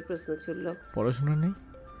পাশে রেখে প্রশ্ন ছুড়ল, পড়াশোনা নেই?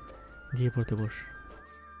 গিয়ে পড়তে বস।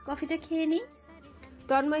 কফিটা খেয়ে নি।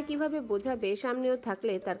 তন্ময় কিভাবে বোঝাবে সামনেও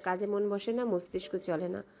থাকলে তার কাজে মন বসে না, মস্তিষ্ক চলে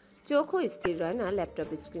না, চোখও স্থির রয় না ল্যাপটপ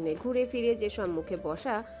স্ক্রিনে। ঘুরে ফিরে যে সম্মুখে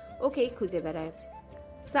বসা ওকেই খুঁজে বেড়ায়।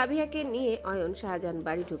 সাবিহাকে নিয়ে অয়ন শাহজাহান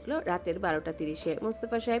বাড়ি ঢুকলো রাতের 12:30-এ।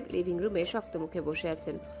 মোস্তফা সাহেব লিভিং রুমে শক্ত মুখে বসে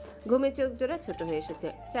আছেন। ঘুমে চোখ জোড়া ছোট হয়ে এসেছে।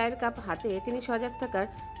 চায়ের কাপ হাতে তিনি সজাগ থাকার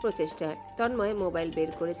প্রচেষ্টায়। তন্ময় মোবাইল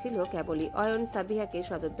বের করেছিল কেবলই। অয়ন সাবিহাকে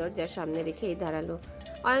সদর দরজার সামনে রেখেই দাঁড়ালো।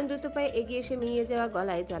 অয়ন দ্রুত পায়ে এগিয়ে এসে মিয়ে যাওয়া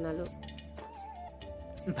গলায় জানালো,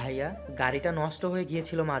 ভাইয়া, গাড়িটা নষ্ট হয়ে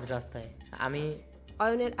গিয়েছিল মাঝ রাস্তায়। আমি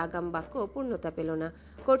অয়নের আগাম বাক্য পূর্ণতা পেল না।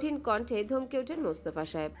 কঠিন কণ্ঠে ধমকে ওঠেন মোস্তফা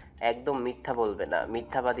সাহেব, একদম মিথ্যা বলবে না,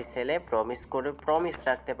 মিথ্যাবাদী ছেলে। প্রমিস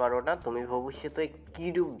রাখতে পারো না। তুমি ভবিষ্যতে কি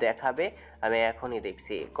রূপ দেখাবে আমি এখনই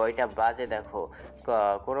দেখছি। কয়টা বাজে দেখো।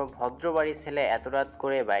 কোনো ভদ্রবাড়ির ছেলে এত রাত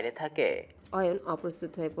করে বাইরে থাকে? অয়ন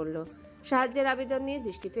অপ্রস্তুত হয়ে পড়ল। সাহায্যের আবেদন নিয়ে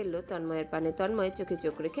দৃষ্টি ফেলল তন্ময়ের পানে। তন্ময় চোখে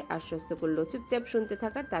চোখ রেখে আশ্বস্ত করলো, চুপচাপ শুনতে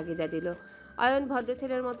থাকার তাগিদা দিল। অয়ন ভদ্র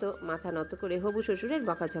ছেলের মতো মাথা নত করে হবু শ্বশুরের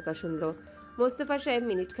বকাঝকা শুনল। মোস্তফা সাহেব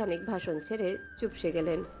মিনিট খানেক ভাষণ ছেড়ে চুপসে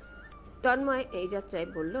গেলেন। তন্ময় এই যাত্রায়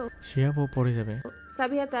বলল, শিয়া বউ পড়ে যাবে।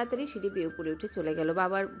 সাবিহা তাড়াতাড়ি সিঁড়ি বেয়ে উপরে উঠে চলে গেল।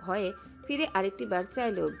 বাবার ভয়ে ফিরে আরেকটি বার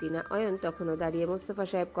চাইল অবধি না। অয়ন তখনও দাঁড়িয়ে। মোস্তফা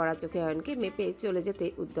সাহেব কড়া চোখে অয়নকে মেপে চলে যেতে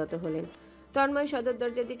উদ্যত হলেন। তন্ময় সদর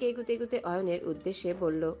দরজার দিকে এগুতে এগুতে অয়নের উদ্দেশ্যে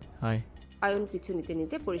বলল, হাই। অয়ন কিছু নিতে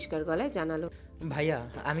নিতে পরিষ্কার গলায় জানালো, ভাইয়া,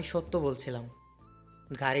 আমি সত্য বলছিলাম।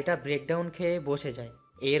 গাড়িটা ব্রেকডাউন খেয়ে বসে যায়,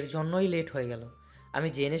 এর জন্যই লেট হয়ে গেল। আমি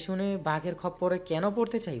জেনে শুনে বাঘের খপ্পরে কেন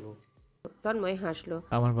পড়তে চাইবো? তন্ময় হাসলো।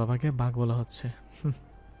 আমার বাবাকে বাঘ বলা হচ্ছে।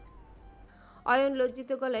 অয়ন লজ্জিত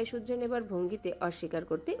গলায় শুধরে নেবার ভঙ্গিতে অস্বীকার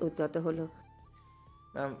করতে উদ্যত হলো।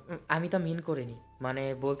 আমি তা মিন করিনি, মানে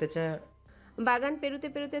বলতে চাই। বাগান পেরুতে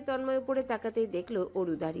পেরুতে তন্ময় উপরে তাকাতেই দেখলো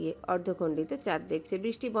অরু দাঁড়িয়ে অর্ধখণ্ডিত চাঁদ দেখছে।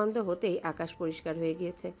 বৃষ্টি বন্ধ হতেই আকাশ পরিষ্কার হয়ে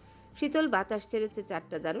গিয়েছে। শীতল বাতাস ছেড়েছে,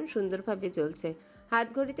 চাঁদটা দারুণ সুন্দরভাবে জ্বলছে। হাত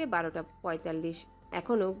ঘড়িতে 12:45।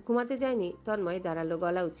 এখনো ঘুমাতে যায়নি। তন্ময় দাঁড়ালো,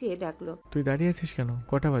 গলা উঁচিয়ে ডাকলো, তুই দাঁড়িয়ে আছিস কেন?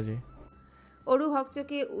 কটা বাজে? অরু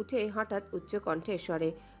হকচকে উঠে হঠাৎ উচ্চ কণ্ঠে স্বরে।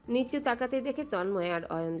 নিচু তাকাতে দেখে তন্ময় আর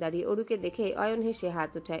অয়ন দাঁড়িয়ে। অরুকে দেখে অয়ন হেসে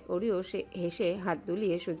হাত উঠায়। অরুও সে হেসে হাত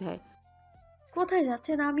দুলিয়ে শুধায়, কোথায়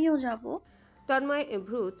যাচ্ছেন? আমিও যাব। তন্ময়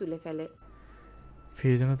ভ্রু তুলে ফেলে।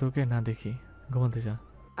 ফিরে যেন তোকে না দেখি। ঘুমাতে যা।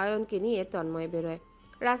 অয়নকে নিয়ে তন্ময় বেরোয়।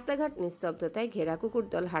 রাস্তাঘাট নিস্তব্ধতায় ঘেরা। কুকুর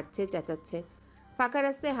দল হাঁটছে, চেঁচাচ্ছে। ফাঁকা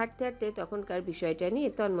রাস্তায় হাঁটতে হাঁটতে তখনকার বিষয়টা নিয়ে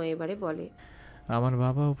তন্ময় এবারে বলে, আমার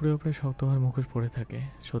বাবা উপরে উপরে শক্ত হওয়ার মুখোশ পড়ে থাকে।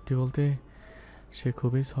 সত্যি বলতে সে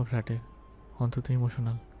খুবই সফট হার্টের, অন্তত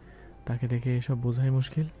ইমোশনাল। তাকে দেখে এসব বোঝাই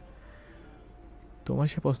মুশকিল। তোমার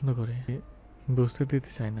সে পছন্দ করে, বুঝতে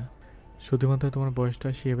দিতে চায় না। শুধুমাত্র তোমার বয়সটা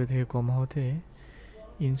শিয়াবে থেকে কম হওয়াতে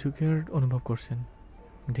ইনসিকিউর অনুভব করছেন।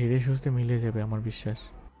 ধীরে সুস্থে মিলে যাবে আমার বিশ্বাস।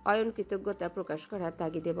 অয়ন কৃতজ্ঞতা প্রকাশ করার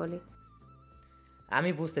তাগিদে বলে,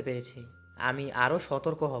 আমি বুঝতে পেরেছি। আমি আরও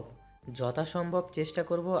সতর্ক হব। যথাসম্ভব চেষ্টা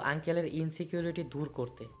করব আঙ্কেলের ইনসিকিউরিটি দূর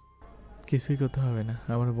করতে। কিছুই করতে হবে না।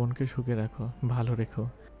 আমার বোনকে সুখে রাখো, ভালো রেখো।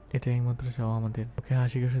 এটা একমাত্র চাও আমাদের। ওকে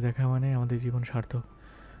হাসি খুশি দেখা মানে আমাদের জীবন সার্থক।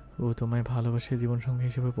 ও তোমায় ভালোবাসে, জীবনসঙ্গী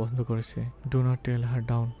হিসেবে পছন্দ করেছে। Do not tell her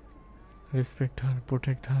down. Respect her,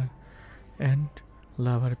 protect her and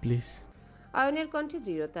love her please. অয়নের কণ্ঠে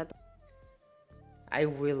দৃঢ়তা। আই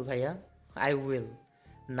উইল ভাইয়া, আই উইল।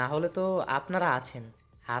 না হলে তো আপনারা আছেন,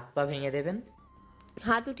 হাত পা ভেঙে দেবেন।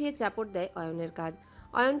 হাত উঠিয়ে চাপড় দেয় অয়নের কাঁধ।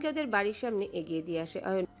 অয়নকে ওদের বাড়ির সামনে এগিয়ে দিয়ে আসে।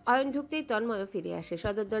 অয়ন ঢুকতেই তন্ময়ও ফিরে আসে।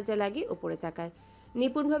 সদর দরজা লাগিয়ে ওপরে তাকায়।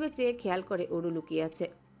 নিপুণভাবে চেয়ে খেয়াল করে অরু লুকিয়ে আছে।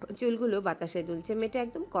 চুলগুলো বাতাসে দুলছে। মেয়েটা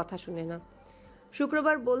একদম কথা শুনে না।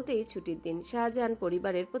 শুক্রবার বলতেই ছুটির দিন। শাহজাহান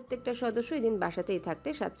পরিবারের প্রত্যেকটা সদস্য এদিন বাসাতেই থাকতে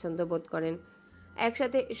স্বাচ্ছন্দ্য বোধ করেন।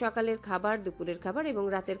 একসাথে সকালের খাবার, দুপুরের খাবার এবং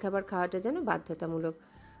রাতের খাবার খাওয়াটা যেন বাধ্যতামূলক।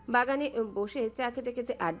 বাগানে বসে চা খেতে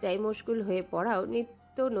খেতে আড্ডায় মশগুল হয়ে পড়াও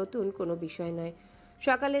নিত্য নতুন কোনো বিষয় নয়।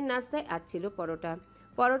 সকালের নাস্তায় আজ ছিল পরোটা।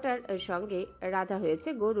 পরোটার সঙ্গে রাধা হয়েছে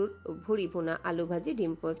গরুর ভুড়ি ভুনা, আলু ভাজি,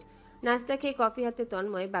 ডিমপোচ। নাস্তা খেয়ে কফি হাতে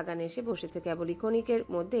তন্ময় বাগানে এসে বসেছে কেবলই। ক্ষণিকের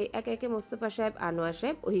মধ্যে একে একে মোস্তফা সাহেব, আনোয়ার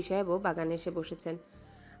সাহেব, ওহি সাহেবও বাগানে এসে বসেছেন।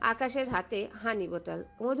 আকাশের হাতে হানি বোতল।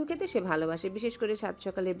 মধু খেতে সে ভালোবাসে, বিশেষ করে সাত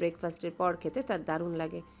সকালে ব্রেকফাস্টের পর খেতে তার দারুণ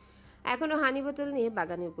লাগে। এখনও হানি বোতল নিয়ে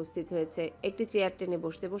বাগানে উপস্থিত হয়েছে। একটি চেয়ার টেনে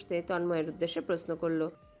বসতে বসতে তন্ময়ের উদ্দেশ্যে প্রশ্ন করল,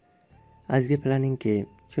 আজকে প্ল্যানিং কি?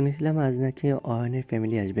 শুনেছিলাম আজ নাকি অয়নের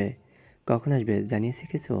ফ্যামিলি আসবে। কখন আসবে জানিয়েছে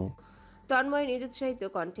কিছু? তন্ময় নিরুৎসাহিত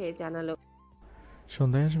কণ্ঠে জানালো,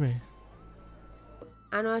 সন্ধ্যায় আসবে।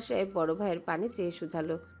 আনোয়ার সাহেব বড় ভাইয়ের পানে চেয়ে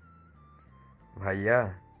শুধালো, ভাইয়া,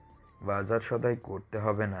 বাজার সদাই করতে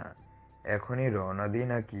হবে না, এখনই রওনা দিই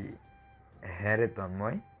নাকি? হ্যাঁ রে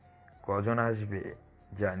তন্ময়, কজন আসবে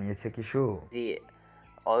জানিয়েছে কিছু? জি,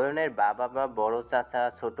 অয়নের বাবা মা, বড় চাচা,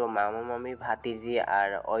 ছোট মামা মামি, ভাতিজি আর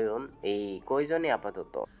অয়ন, এই কয়জনই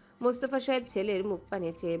আপাতত। মোস্তফা সাহেব ছেলের মুখ পানে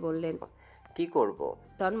চেয়ে বললেন। কি করব?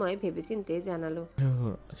 তন্ময় ভেবেচিন্তে জানালো।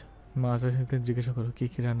 আচ্ছা, মা চাচিদের জিজ্ঞাসা করো কী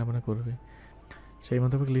কী রান্নাবান্না করবে, সেই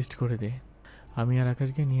মোতাবেক লিস্ট করে দে, আমি আর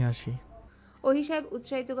আকাশকে নিয়ে আসি। ওহি সাহেব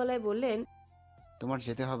উৎসাহিত গলায় বললেন, তোমার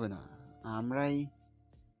যেতে হবে না, আমরাই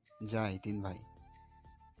যাই 3 ভাই,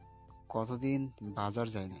 কতদিন বাজার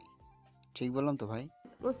যায় নাই। ঠিক বললাম তো ভাই?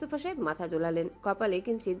 মোস্তফা সাহেব মাথা দোলালেন, কপালে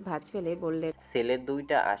কিঞ্চিত ভাঁজ ফেলে বললেন। ছেলের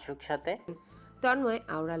 2টা আসুক সাথে। তন্ময়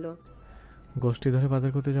আওড়ালো। গোষ্ঠী ধরে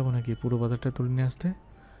বাজার করতে যাবো নাকি পুরো বাজারটা তুলে নিয়ে আসতে?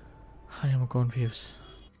 High M confuse.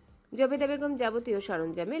 Jobeda Begum যাবতীয়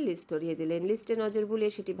সরঞ্জামে লিস্ট ধরিয়ে দিলেন। লিস্টে নজর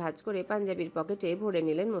বুলিয়ে সেটি ভাঁজ করে পাঞ্জাবির পকেটে ভরে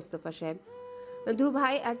নিলেন মোস্তফা সাহেব। দু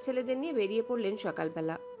ভাই আর ছেলেদের নিয়ে বেরিয়ে পড়লেন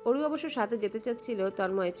সকালবেলা। অরু অবশ্য সাথে যেতে চাচ্ছিল,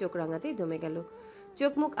 তন্ময় চোখ রাঙাতেই দমে গেল।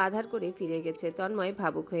 চোখ মুখ আধার করে ফিরে গেছে। তন্ময়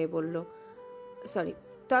ভাবুক হয়ে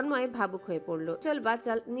পড়ল। চল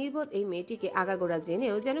বাচাল নির্বোধ এই মেয়েটিকে আগাগোড়া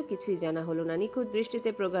জেনেও যেন কিছুই জানা হলো না। নিখুঁত দৃষ্টিতে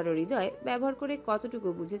প্রগাঢ় হৃদয় ব্যবহার করে কতটুকু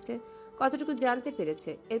বুঝেছে, কতটুকু জানতে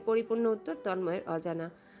পেরেছে, এর পরিপূর্ণ উত্তর তন্ময়ের অজানা।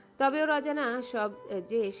 তবে ওর অজানা সব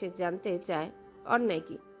যে সে জানতে চায়। অন্যায়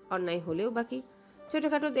কি? অন্যায় হলেও বাকি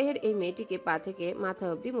ছোটখাটো দেহের এই মেয়েটিকে পা থেকে মাথা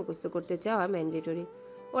অবধি মুখস্থ করতে চাওয়া ম্যান্ডেটরি।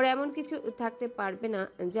 ওর এমন কিছু থাকতে পারবে না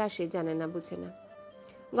যা সে জানে না, বুঝে না।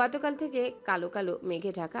 গতকাল থেকে কালো কালো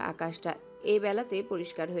মেঘে ঢাকা আকাশটা এই বেলাতে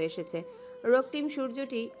পরিষ্কার হয়ে এসেছে। রক্তিম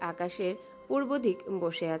সূর্যটি আকাশের পূর্ব দিক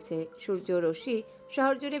বসে আছে। সূর্য রশ্মি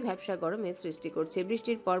শহর জুড়ে ভ্যাপসা গরমে সৃষ্টি করছে।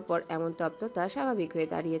 বৃষ্টির পরপর এমন তপ্ততা স্বাভাবিক হয়ে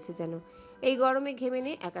দাঁড়িয়েছে যেন। এই গরমে ঘেমে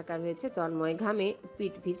নিয়ে একাকার হয়েছে তন্ময়। ঘামে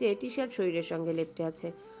পিঠ ভিজে টি শার্ট শরীরের সঙ্গে লেপ্টে আছে।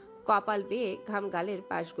 কপাল বেয়ে ঘাম গালের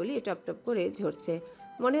পাশ গলিয়ে টপটপ করে ঝরছে।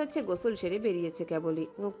 মনে হচ্ছে গোসল সেরে বেরিয়েছে কেবলই।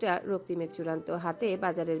 মুখটা রক্তিমের চূড়ান্ত। হাতে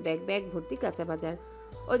বাজারের ব্যাগ ভর্তি কাঁচা বাজার।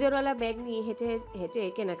 ওজনওয়ালা ব্যাগ নিয়ে হেঁটে হেঁটে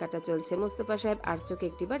কেনাকাটা চলছে। মোস্তফা সাহেব আর চোখে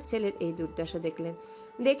একটিবার ছেলের এই দুর্দশা দেখলেন।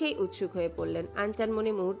 দেখেই উৎসুক হয়ে পড়লেন। আনচান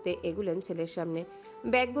মনে মুহূর্তে এগুলেন ছেলের সামনে।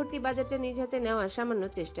 ব্যাগ ভর্তি বাজারটা নিজ হাতে নেওয়ার সামান্য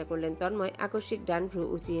চেষ্টা করলেন তন্ময়। আকস্মিক ডান ভ্রু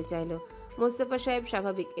উঁচিয়ে চাইল। মোস্তফা সাহেব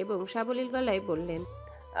স্বাভাবিক এবং সাবলীল গলায় বললেন,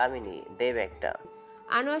 আমি নি, দে ব্যাগটা।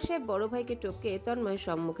 আনোয়ার সাহেব বড় ভাইকে টপকে তন্ময়ের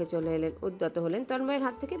সম্মুখে চলে এলেন। উদ্যত হলেন তন্ময়ের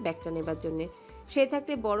হাত থেকে ব্যাগটা নেবার জন্যে। সে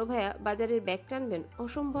থাকতে বড় ভাইয়া বাজারের ব্যাগ টানবেন?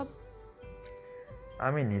 অসম্ভব।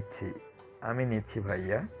 আমি নিচ্ছি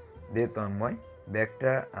ভাইয়া, দে তন্ময়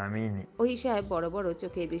ব্যাগটা, আমি নি। ওহি সাহেব বড় বড়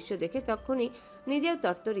চোখে এই দৃশ্য দেখে তখনই নিজেও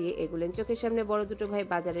তরতরিয়ে এগুলেন। চোখের সামনে বড় দুটো ভাই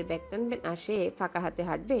বাজারের ব্যাগ টানবেন আর সে ফাঁকা হাতে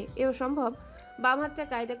হাঁটবে? এও সম্ভব? বাম হাতটা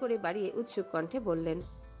কায়দা করে বাড়িয়ে উৎসুক কণ্ঠে বললেন,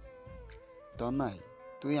 তন্ময়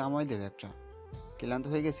তুই আমায় দে ব্যাগটা, ক্লান্ত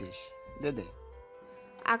হয়ে গেছিস, দে।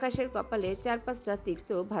 আকাশের কপালে 4-5টা তিক্ত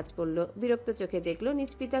ভাঁজ পড়ল। বিরক্ত চোখে দেখল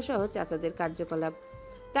নিজ পিতা সহ চাচাদের কার্যকলাপ।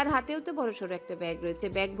 তার হাতেও তো বড়সড় একটা ব্যাগ রয়েছে,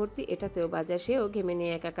 ব্যাগ ভর্তি এটাতেও বাজার। সেও ঘেমে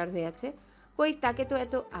নিয়ে একাকার হয়ে আছে। কই তাকে তো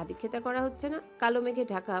এত আদিক্ষেতা করা হচ্ছে না। কালো মেঘে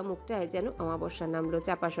ঢাকা মুখটায় যেন অমাবস্যা নামলো,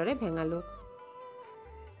 চাপা স্বরে ভেঙালো।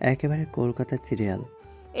 একেবারে কলকাতার সিরিয়াল।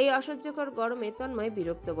 এই অসহ্যকর গরমে তন্ময়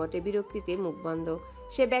বিরক্ত বটে। বিরক্তিতে মুখ বন্ধ।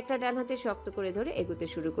 সে ব্যাগটা ডান হাতে শক্ত করে ধরে এগুতে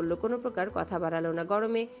শুরু করলো। কোনো প্রকার কথা বাড়ালো না।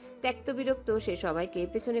 গরমে ত্যক্ত বিরক্ত সে সবাইকে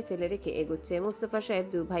পেছনে ফেলে রেখে এগুচ্ছে। মোস্তফা সাহেব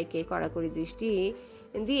দু ভাইকে কড়াকড়ি দৃষ্টি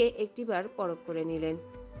দিয়ে একটিবার পরখ করে নিলেন।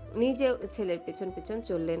 নিজেও ছেলের পেছন পেছন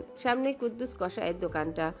চললেন। সামনে কুদ্দুস কষায়ের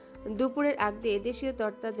দোকানটা। দুপুরের আগ দিয়ে দেশীয়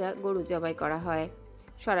তরতাজা গরু জবাই করা হয়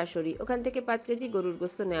সরাসরি। ওখান থেকে 5 কেজি গরুর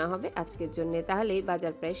গোস্ত নেওয়া হবে আজকের জন্য। তাহলেই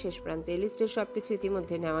বাজার প্রায় শেষ প্রান্তে। লিস্টের সবকিছু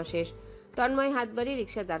ইতিমধ্যে নেওয়া শেষ। তন্ময় হাত বাড়িয়ে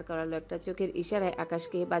রিক্সা দাঁড় করালো। একটা চোখের ইশারায়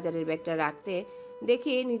আকাশকে বাজারের ব্যাগটা রাখতে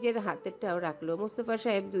দেখিয়ে নিজের হাতেরটাও রাখলো। মোস্তফা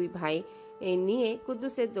সাহেব দুই ভাই নিয়ে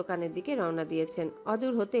কুদ্দুসের দোকানের দিকে রওনা দিয়েছেন।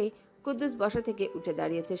 অদূর হতেই কুদ্দুস বসা থেকে উঠে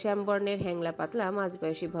দাঁড়িয়েছে। শ্যামবর্ণের হ্যাংলা পাতলা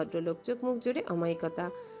মাঝবয়সী ভদ্রলোক। চোখ মুখ জুড়ে অমায়িকতা।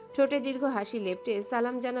 ঠোঁটে দীর্ঘ হাসি লেপটে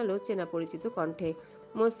সালাম জানালো চেনা পরিচিত কণ্ঠে।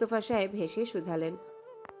 মোস্তফা সাহেব হেসে শুধালেন,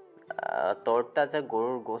 তরতাজা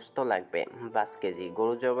গরুর গোস্ত লাগবে 5 কেজি।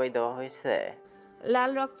 গরু জবাই দেওয়া হয়েছে?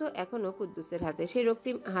 লাল রক্ত এখনো কুদ্দুসের হাতে। সে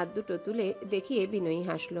রক্তিম হাত দুটো তুলে দেখিয়ে বিনয়ী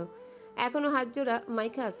হাসলো। এখনো হাত জোড়া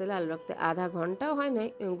মাইখা আছে লাল রক্তে। আধা ঘন্টাও হয় নাই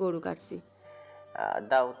গরু কাটছি।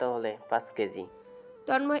 দাও তাহলে 5 কেজি।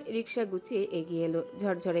 তন্ময় রিক্সা গুছিয়ে এগিয়ে এলো।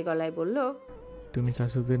 ঝরঝরে গলায় বলল, তুমি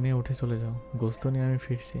চাচুদের নিয়ে উঠে চলে যাও, গোস্ত নিয়ে আমি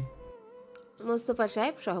ফিরছি। মোস্তফা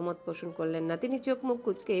সাহেব সহমত পোষণ করলেন না। তিনি চোখ মুখ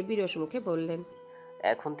কুচকে বিরস মুখে বললেন,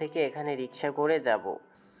 এখন থেকে এখানে রিক্সা করে যাব।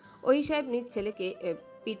 ওই সাহেব নিজ ছেলেকে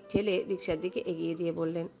পিঠ ঠেলে রিক্সার দিকে এগিয়ে দিয়ে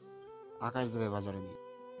বললেন, আকাশ দেবে বাজারে নিয়ে।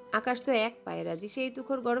 আকাশ তো এক পায়ে রাজি। সেই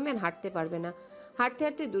তুখোর গরমে আর হাঁটতে পারবে না। হাঁটতে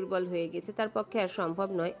হাঁটতে দুর্বল হয়ে গেছে। তার পক্ষে আর সম্ভব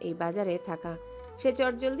নয় এই বাজারে থাকা। সে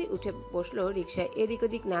চটজলদি উঠে বসলো রিক্সায়। এদিক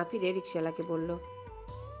ওদিক না ফিরে রিক্সাওয়ালাকে বলল,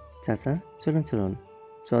 চাচা চলুন,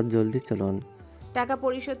 চল জলদি চলুন। টাকা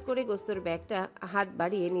পরিশোধ করে গোস্তর ব্যাগটা হাত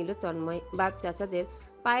বাড়িয়ে নিল তন্ময়। বাপ চাচাদের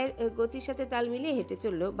পায়ের গতির সাথে তাল মিলিয়ে হেঁটে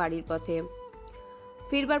চলল বাড়ির পথে।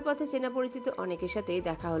 ফিরবার পথে চেনা পরিচিত অনেকের সাথেই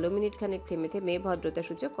দেখা হলো। মিনিট খানেক থেমে থেমে ভদ্রতা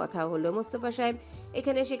সূচক কথাও হলো। মোস্তফা সাহেব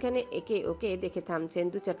এখানে সেখানে একে ওকে দেখে থামছেন,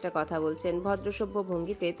 দু চারটা কথা বলছেন ভদ্রসভ্য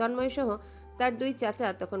ভঙ্গিতে। তন্ময় সহ তার দুই চাচা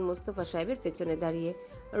তখন মোস্তফা সাহেবের পেছনে দাঁড়িয়ে।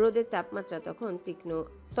 রোদের তাপমাত্রা তখন তীক্ষ্ণ।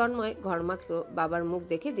 তন্ময় ঘরমাক্ত বাবার মুখ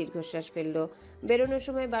দেখে দীর্ঘশ্বাস ফেলল। বেরোনোর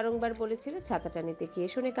সময় বারংবার বলেছিল ছাতাটা নিতে, কে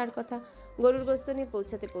শোনে কার কথা। গরুর গোস্ত নিয়ে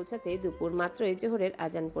পৌঁছাতে পৌঁছাতে দুপুর মাত্রই জোহরের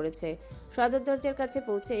আজান পড়েছে। সদর দরজার কাছে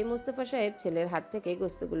পৌঁছেই মোস্তফা সাহেব ছেলের হাত থেকে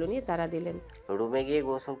গোস্তগুলো নিয়ে তাড়া দিলেন। রুমে গিয়ে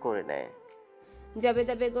গোসল করে নেয়।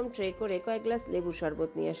 জাবেদা বেগম ট্রে করে কয়েক গ্লাস লেবু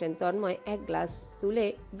শরবত নিয়ে আসেন। তন্ময় এক গ্লাস তুলে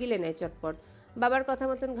গিলে নেয় চটপট। বাবার কথা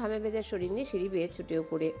মতন ঘামে ভেজা শরীর নিয়ে সিঁড়ি বেয়ে ছুটে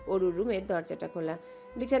পড়ে। অরুর রুমের দরজাটা খোলা,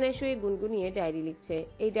 বিছানায় শুয়ে গুনগুনিয়ে ডায়েরি লিখছে।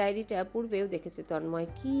 এই ডায়েরিটা পূর্বেও দেখেছে তন্ময়,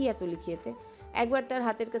 কি এত লিখিয়েতে। একবার তার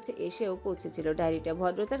হাতের কাছে এসেও পৌঁছেছিল ডায়েরিটা,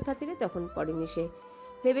 ভদ্রতার খাতিরে তখন পড়েনি সে।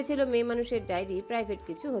 ভেবেছিল মেয়ে মানুষের ডায়েরি প্রাইভেট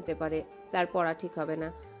কিছু হতে পারে, তার পড়া ঠিক হবে না।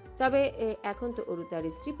 তবে এখন তো অরু তার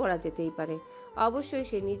স্ত্রী, পড়া যেতেই পারে। অবশ্যই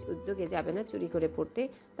সে নিজ উদ্যোগে যাবে না চুরি করে পড়তে।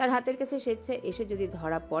 তার হাতের কাছে স্বেচ্ছায় এসে যদি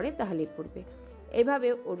ধরা পড়ে তাহলেই পড়বে। এভাবে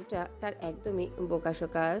অরুটা তার একদমই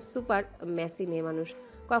বোকাশোকা সুপার ম্যাসি মেয়ে মানুষ,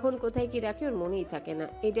 কখন কোথায় কি রাখে ওর মনেই থাকে না।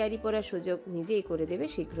 এই ডায়েরি পড়ার সুযোগ নিজেই করে দেবে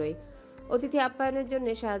শীঘ্রই। অতিথি আপ্যায়নের জন্য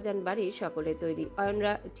শাহজাহান বাড়ির সকলে তৈরি।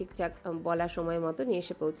 অয়নরা ঠিকঠাক বলা সময় মতো নিয়ে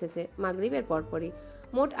এসে পৌঁছেছে মাগরিবের পরপরই।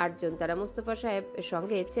 মোট 8 জন তারা। মোস্তফা সাহেব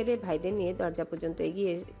সঙ্গে ছেলে ভাইদের নিয়ে দরজা পর্যন্ত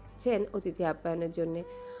এগিয়েছেন অতিথি আপ্যায়নের জন্য।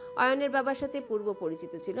 অয়নের বাবার সাথে পূর্ব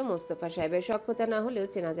পরিচিত ছিল মোস্তফা সাহেবের, সখ্যতা না হলেও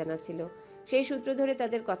চেনা জানা ছিল। সেই সূত্র ধরে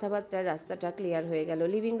তাদের কথাবার্তার রাস্তাটা ক্লিয়ার হয়ে গেল।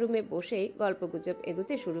 লিভিং রুমে বসেই গল্পগুজব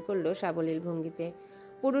এগুতে শুরু করলো সাবলীল ভঙ্গিতে।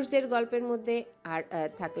 পুরুষদের গল্পের মধ্যে আর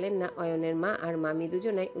থাকলেন না অয়নের মা আর মামি,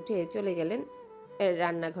 দুজনাই উঠে চলে গেলেন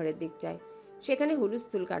রান্নাঘরের দিকটায়। সেখানে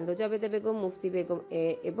হুলুস্থুল কাণ্ড। জাবেদা বেগম, মুফতি বেগম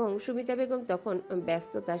এবং সুমিতা বেগম তখন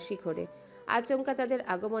ব্যস্ততার শিখরে। আচমকা তাদের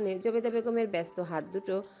আগমনে জাবেদা বেগমের ব্যস্ত হাত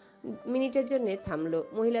দুটো মিনিটের জন্য থামলো।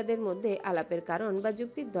 মহিলাদের মধ্যে আলাপের কারণ বা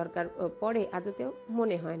যুক্তির দরকার পড়ে আদতেও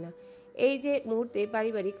মনে হয় না। এই যে মুহূর্তে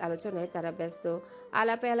পারিবারিক আলোচনায় তারা ব্যস্ত।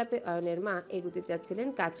 আলাপে আলাপে অয়নের মা এগুতে চাচ্ছিলেন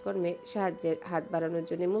কাজকর্মে সাহায্যের হাত বাড়ানোর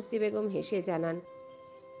জন্য। মুফতি বেগম হেসে জানান,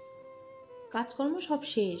 কাজকর্ম সব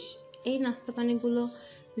শেষ, এই নাস্তা পানিগুলো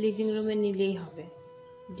লিভিং রুমে নিলেই হবে,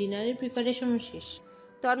 ডিনারের প্রিপারেশনও শেষ।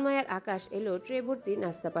 তন্ময় আর আকাশ এলো ট্রে ভর্তি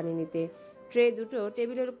নাস্তা পানি নিতে। ট্রে দুটো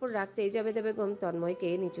টেবিলের উপর রাখতেই জাবেদা বেগম তন্ময়কে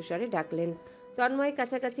নিচু স্বরে ডাকলেন। তন্ময়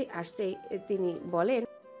কাছাকাছি আসতেই তিনি বলেন,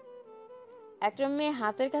 একটা মেয়ে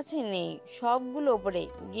হাতের কাছে নেই, সবগুলো ওপরে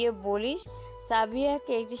গিয়ে বলিস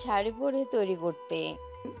সাবিয়াকে একটি শাড়ি পরে তৈরি করতে।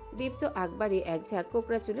 দীপ্ত আকবরী এক ঝাঁক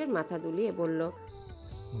কোকড়া চুলের মাথা দুলিয়ে বলল,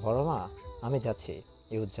 বড় মা আমি যাচ্ছি,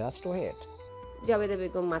 ইউ জাস্ট ওয়েট। জাবেদা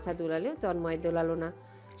বেগম মাথা দুলালেও তন্ময় দোলালো না।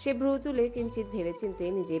 সে ভ্রু তুলে কিঞ্চিত ভেবেচিন্তে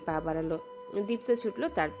নিজেই পা বাড়ালো। দীপ্ত ছুটল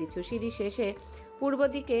তার পিছু। সিঁড়ি শেষে পূর্ব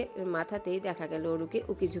দিকে মাথাতেই দেখা গেল অরুকে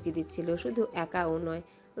উকিঝুঁকি দিচ্ছিল। শুধু একাও নয়,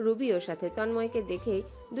 রুবিও সাথে। তন্ময়কে দেখেই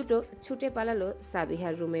দুটো ছুটে পালালো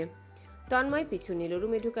সাবিহার রুমে। তন্ময় পিছু নিল।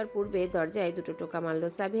 রুমে ঢোকার পূর্বে দরজায় দুটো টোকা মারল।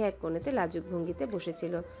 সাবিহা এক কোণেতে লাজুক ভঙ্গিতে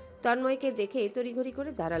বসেছিল। তন্ময়কে দেখেই তড়িঘড়ি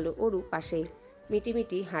করে দাঁড়ালো। অরু পাশেই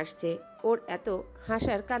মিটিমিটি হাসছে। ওর এত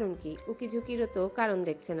হাসার কারণ কি? উকিঝুঁকিরও তো কারণ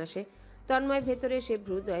দেখছে না সে। তন্ময় ভেতরে সে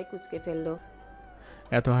ভ্রুদয় কুচকে ফেলল।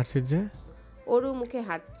 এত হাসছিস যে? অরু মুখে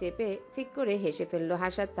হাত চেপে ফিক করে হেসে ফেলল।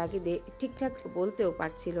 হাসার তাগিদে ঠিকঠাক বলতেও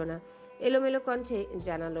পারছিল না। এলোমেলো কণ্ঠে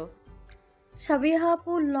জানালো, সাবিহা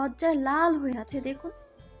আপু লজ্জায় লাল হয়ে আছে দেখুন।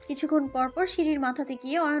 কিছুক্ষণ পরপর সিঁড়ির মাথাতে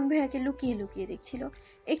গিয়ে অয়ন ভাইয়াকে লুকিয়ে লুকিয়ে দেখছিল।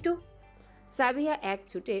 একটু সাবিহা এক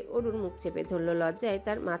ছুটে অরুর মুখ চেপে ধরল। লজ্জায়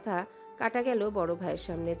তার মাথা কাটা গেল বড় ভাইয়ের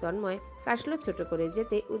সামনে। তন্ময় কাশলো ছোট করে,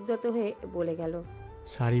 যেতে উদ্যত হয়ে বলে গেল,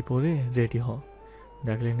 শাড়ি পরে রেডি হ,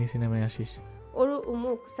 ডাকলে নি সিনেমায় আসিস। অরু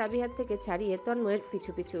মুখ সাবিহার থেকে ছাড়িয়ে তন্ময়ের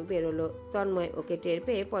পিছু পিছু বেরোলো। তন্ময় ওকে টের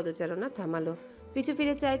পেয়ে পদচারণা থামালো। পিছু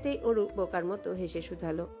ফিরে চাইতেই অরু বোকার মতো হেসে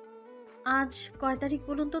শুধালো, আজ কয় তারিখ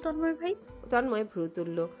বলুন তো তন্ময় ভাই? তন্ময় ভ্রু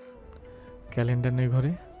তুলল। ক্যালেন্ডার নেই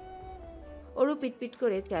ঘরে? অরু পিটপিট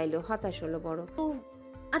করে চাইলো, হতাশ হলো বড়। ও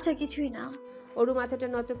আচ্ছা কিছুই না। অরু মাথাটা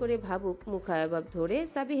নত করে ভাবুক মুখায়ভাব ধরে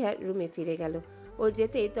সাবিহার রুমে ফিরে গেল। ও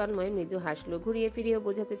যেতেই তন্ময় মৃদু হাসলো। ঘুরিয়ে ফিরিয়ে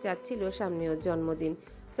বোঝাতে চাচ্ছিল সামনে ওর জন্মদিন।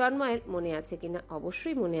 তন্ময়ের মনে আছে কিনা?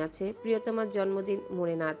 অবশ্যই মনে আছে। প্রিয়তমার জন্মদিন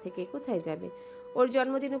মনে না থেকে কোথায় যাবে? ওর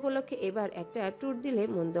জন্মদিন উপলক্ষে এবার একটা ট্যুর দিলে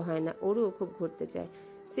মন্দ হয় না। অরুও খুব ঘুরতে চায়।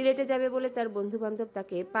 সিলেটে যাবে বলে তার বন্ধু বান্ধব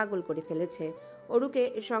তাকে পাগল করে ফেলেছে। অরুকে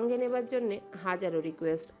সঙ্গে নেবার জন্য হাজারো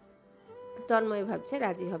রিকোয়েস্ট। তন্ময় ভাবছে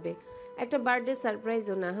রাজি হবে। একটা বার্থডে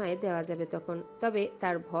সারপ্রাইজও না হয় দেওয়া যাবে তখন। তবে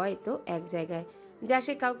তার ভয় তো এক জায়গায়, যা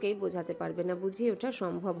সে কাউকেই বোঝাতে পারবে না, বুঝিয়ে ওঠা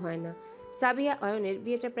সম্ভব হয় না। সাবিয়া অয়নের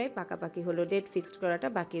বিয়েটা প্রায় পাকাপাকি হলো। ডেট ফিক্সড করাটা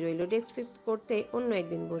বাকি রইল। ডেট ফিক্সড করতে অন্য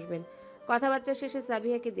একদিন বসবেন। কথাবার্তা শেষে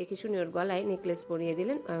সাবিহাকে দেখে শুনে ওর গলায় নেকলেস পরিয়ে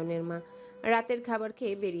দিলেন অয়নের মা। রাতের খাবার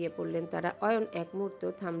খেয়ে বেরিয়ে পড়লেন তারা। অয়ন এক মুহূর্ত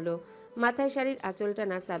থামলো, মাথায় শাড়ির আঁচলটা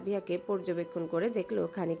না সাবিহাকে পর্যবেক্ষণ করে দেখলো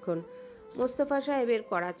খানিকক্ষণ। মোস্তফা সাহেবের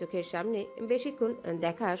কড়া চোখের সামনে বেশিক্ষণ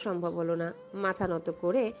দেখা সম্ভব হলো না। মাথা নত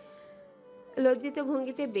করে লজ্জিত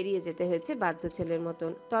ভঙ্গিতে বেরিয়ে যেতে হয়েছে বাধ্য ছেলের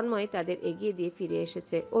মতন। তন্ময় তাদের এগিয়ে দিয়ে ফিরে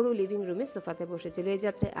এসেছে। অরু লিভিং রুমে সোফাতে বসেছিল। এই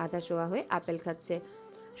যাত্রায় আধা শোয়া হয়ে আপেল খাচ্ছে।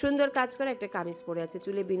 সুন্দর কাজ করে একটা কামিজ পরে আছে,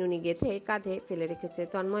 চুলে বিনুনি গেঁথে কাঁধে ফেলে রেখেছে।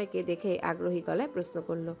 তন্ময়কে দেখে আগ্রহী গলায় প্রশ্ন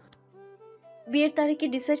করলো, বিয়ের তারিখে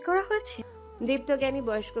ডিসাইড করা হয়েছে? দীপ্তজ্ঞানী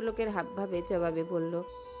বয়স্ক লোকের হাবভাবে জবাবে বলল,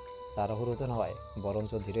 তাড়াহুড়োতে নয়,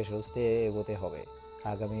 বরঞ্চ ধীরে সুস্থে এগোতে হবে।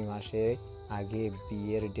 আগামী মাসে আগে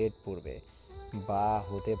বিয়ের ডেট পড়বে, বা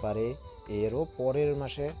হতে পারে এরও পরের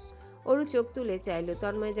মাসে। অরু চোখ তুলে চাইলো,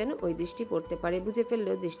 তন্ময় যেন ওই দৃষ্টি পড়তে পারে। বুঝে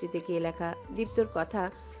ফেললো দৃষ্টিতে কি লেখা। দীপ্তর কথা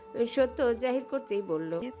সত্য জাহির করতেই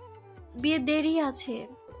বলল, বিয়ে দেরি আছে।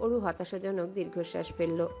 অরু হতাশাজনক দীর্ঘশ্বাস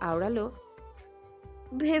ফেললো, আওড়ালো,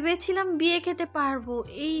 ভেবেছিলাম বিয়ে খেতে পারবো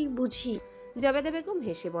এই বুঝি। জবেদা বেগম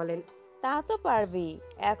হেসে বলেন, তা তো পারবি,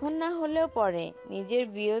 এখন না হলেও পরে। নিজের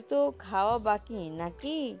বিয়ে তো খাওয়া বাকি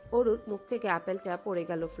নাকি? অরুর মুখ থেকে আপেলটা পড়ে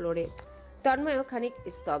গেল ফ্লোরে। তন্ময়ও খানিক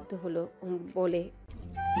স্তব্ধ হলো, বলে,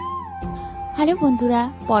 হ্যালো বন্ধুরা,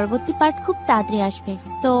 পরবর্তী পার্ট খুব তাড়াতাড়ি আসবে,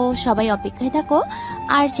 তো সবাই অপেক্ষায় থাকো।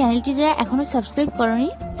 আর চ্যানেলটি যারা এখনো সাবস্ক্রাইব করোনি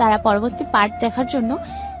তারা পরবর্তী পার্ট দেখার জন্য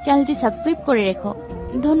চ্যানেলটি সাবস্ক্রাইব করে রেখো।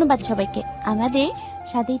 ধন্যবাদ সবাইকে, আমাদের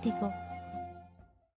সাথেই থেকো।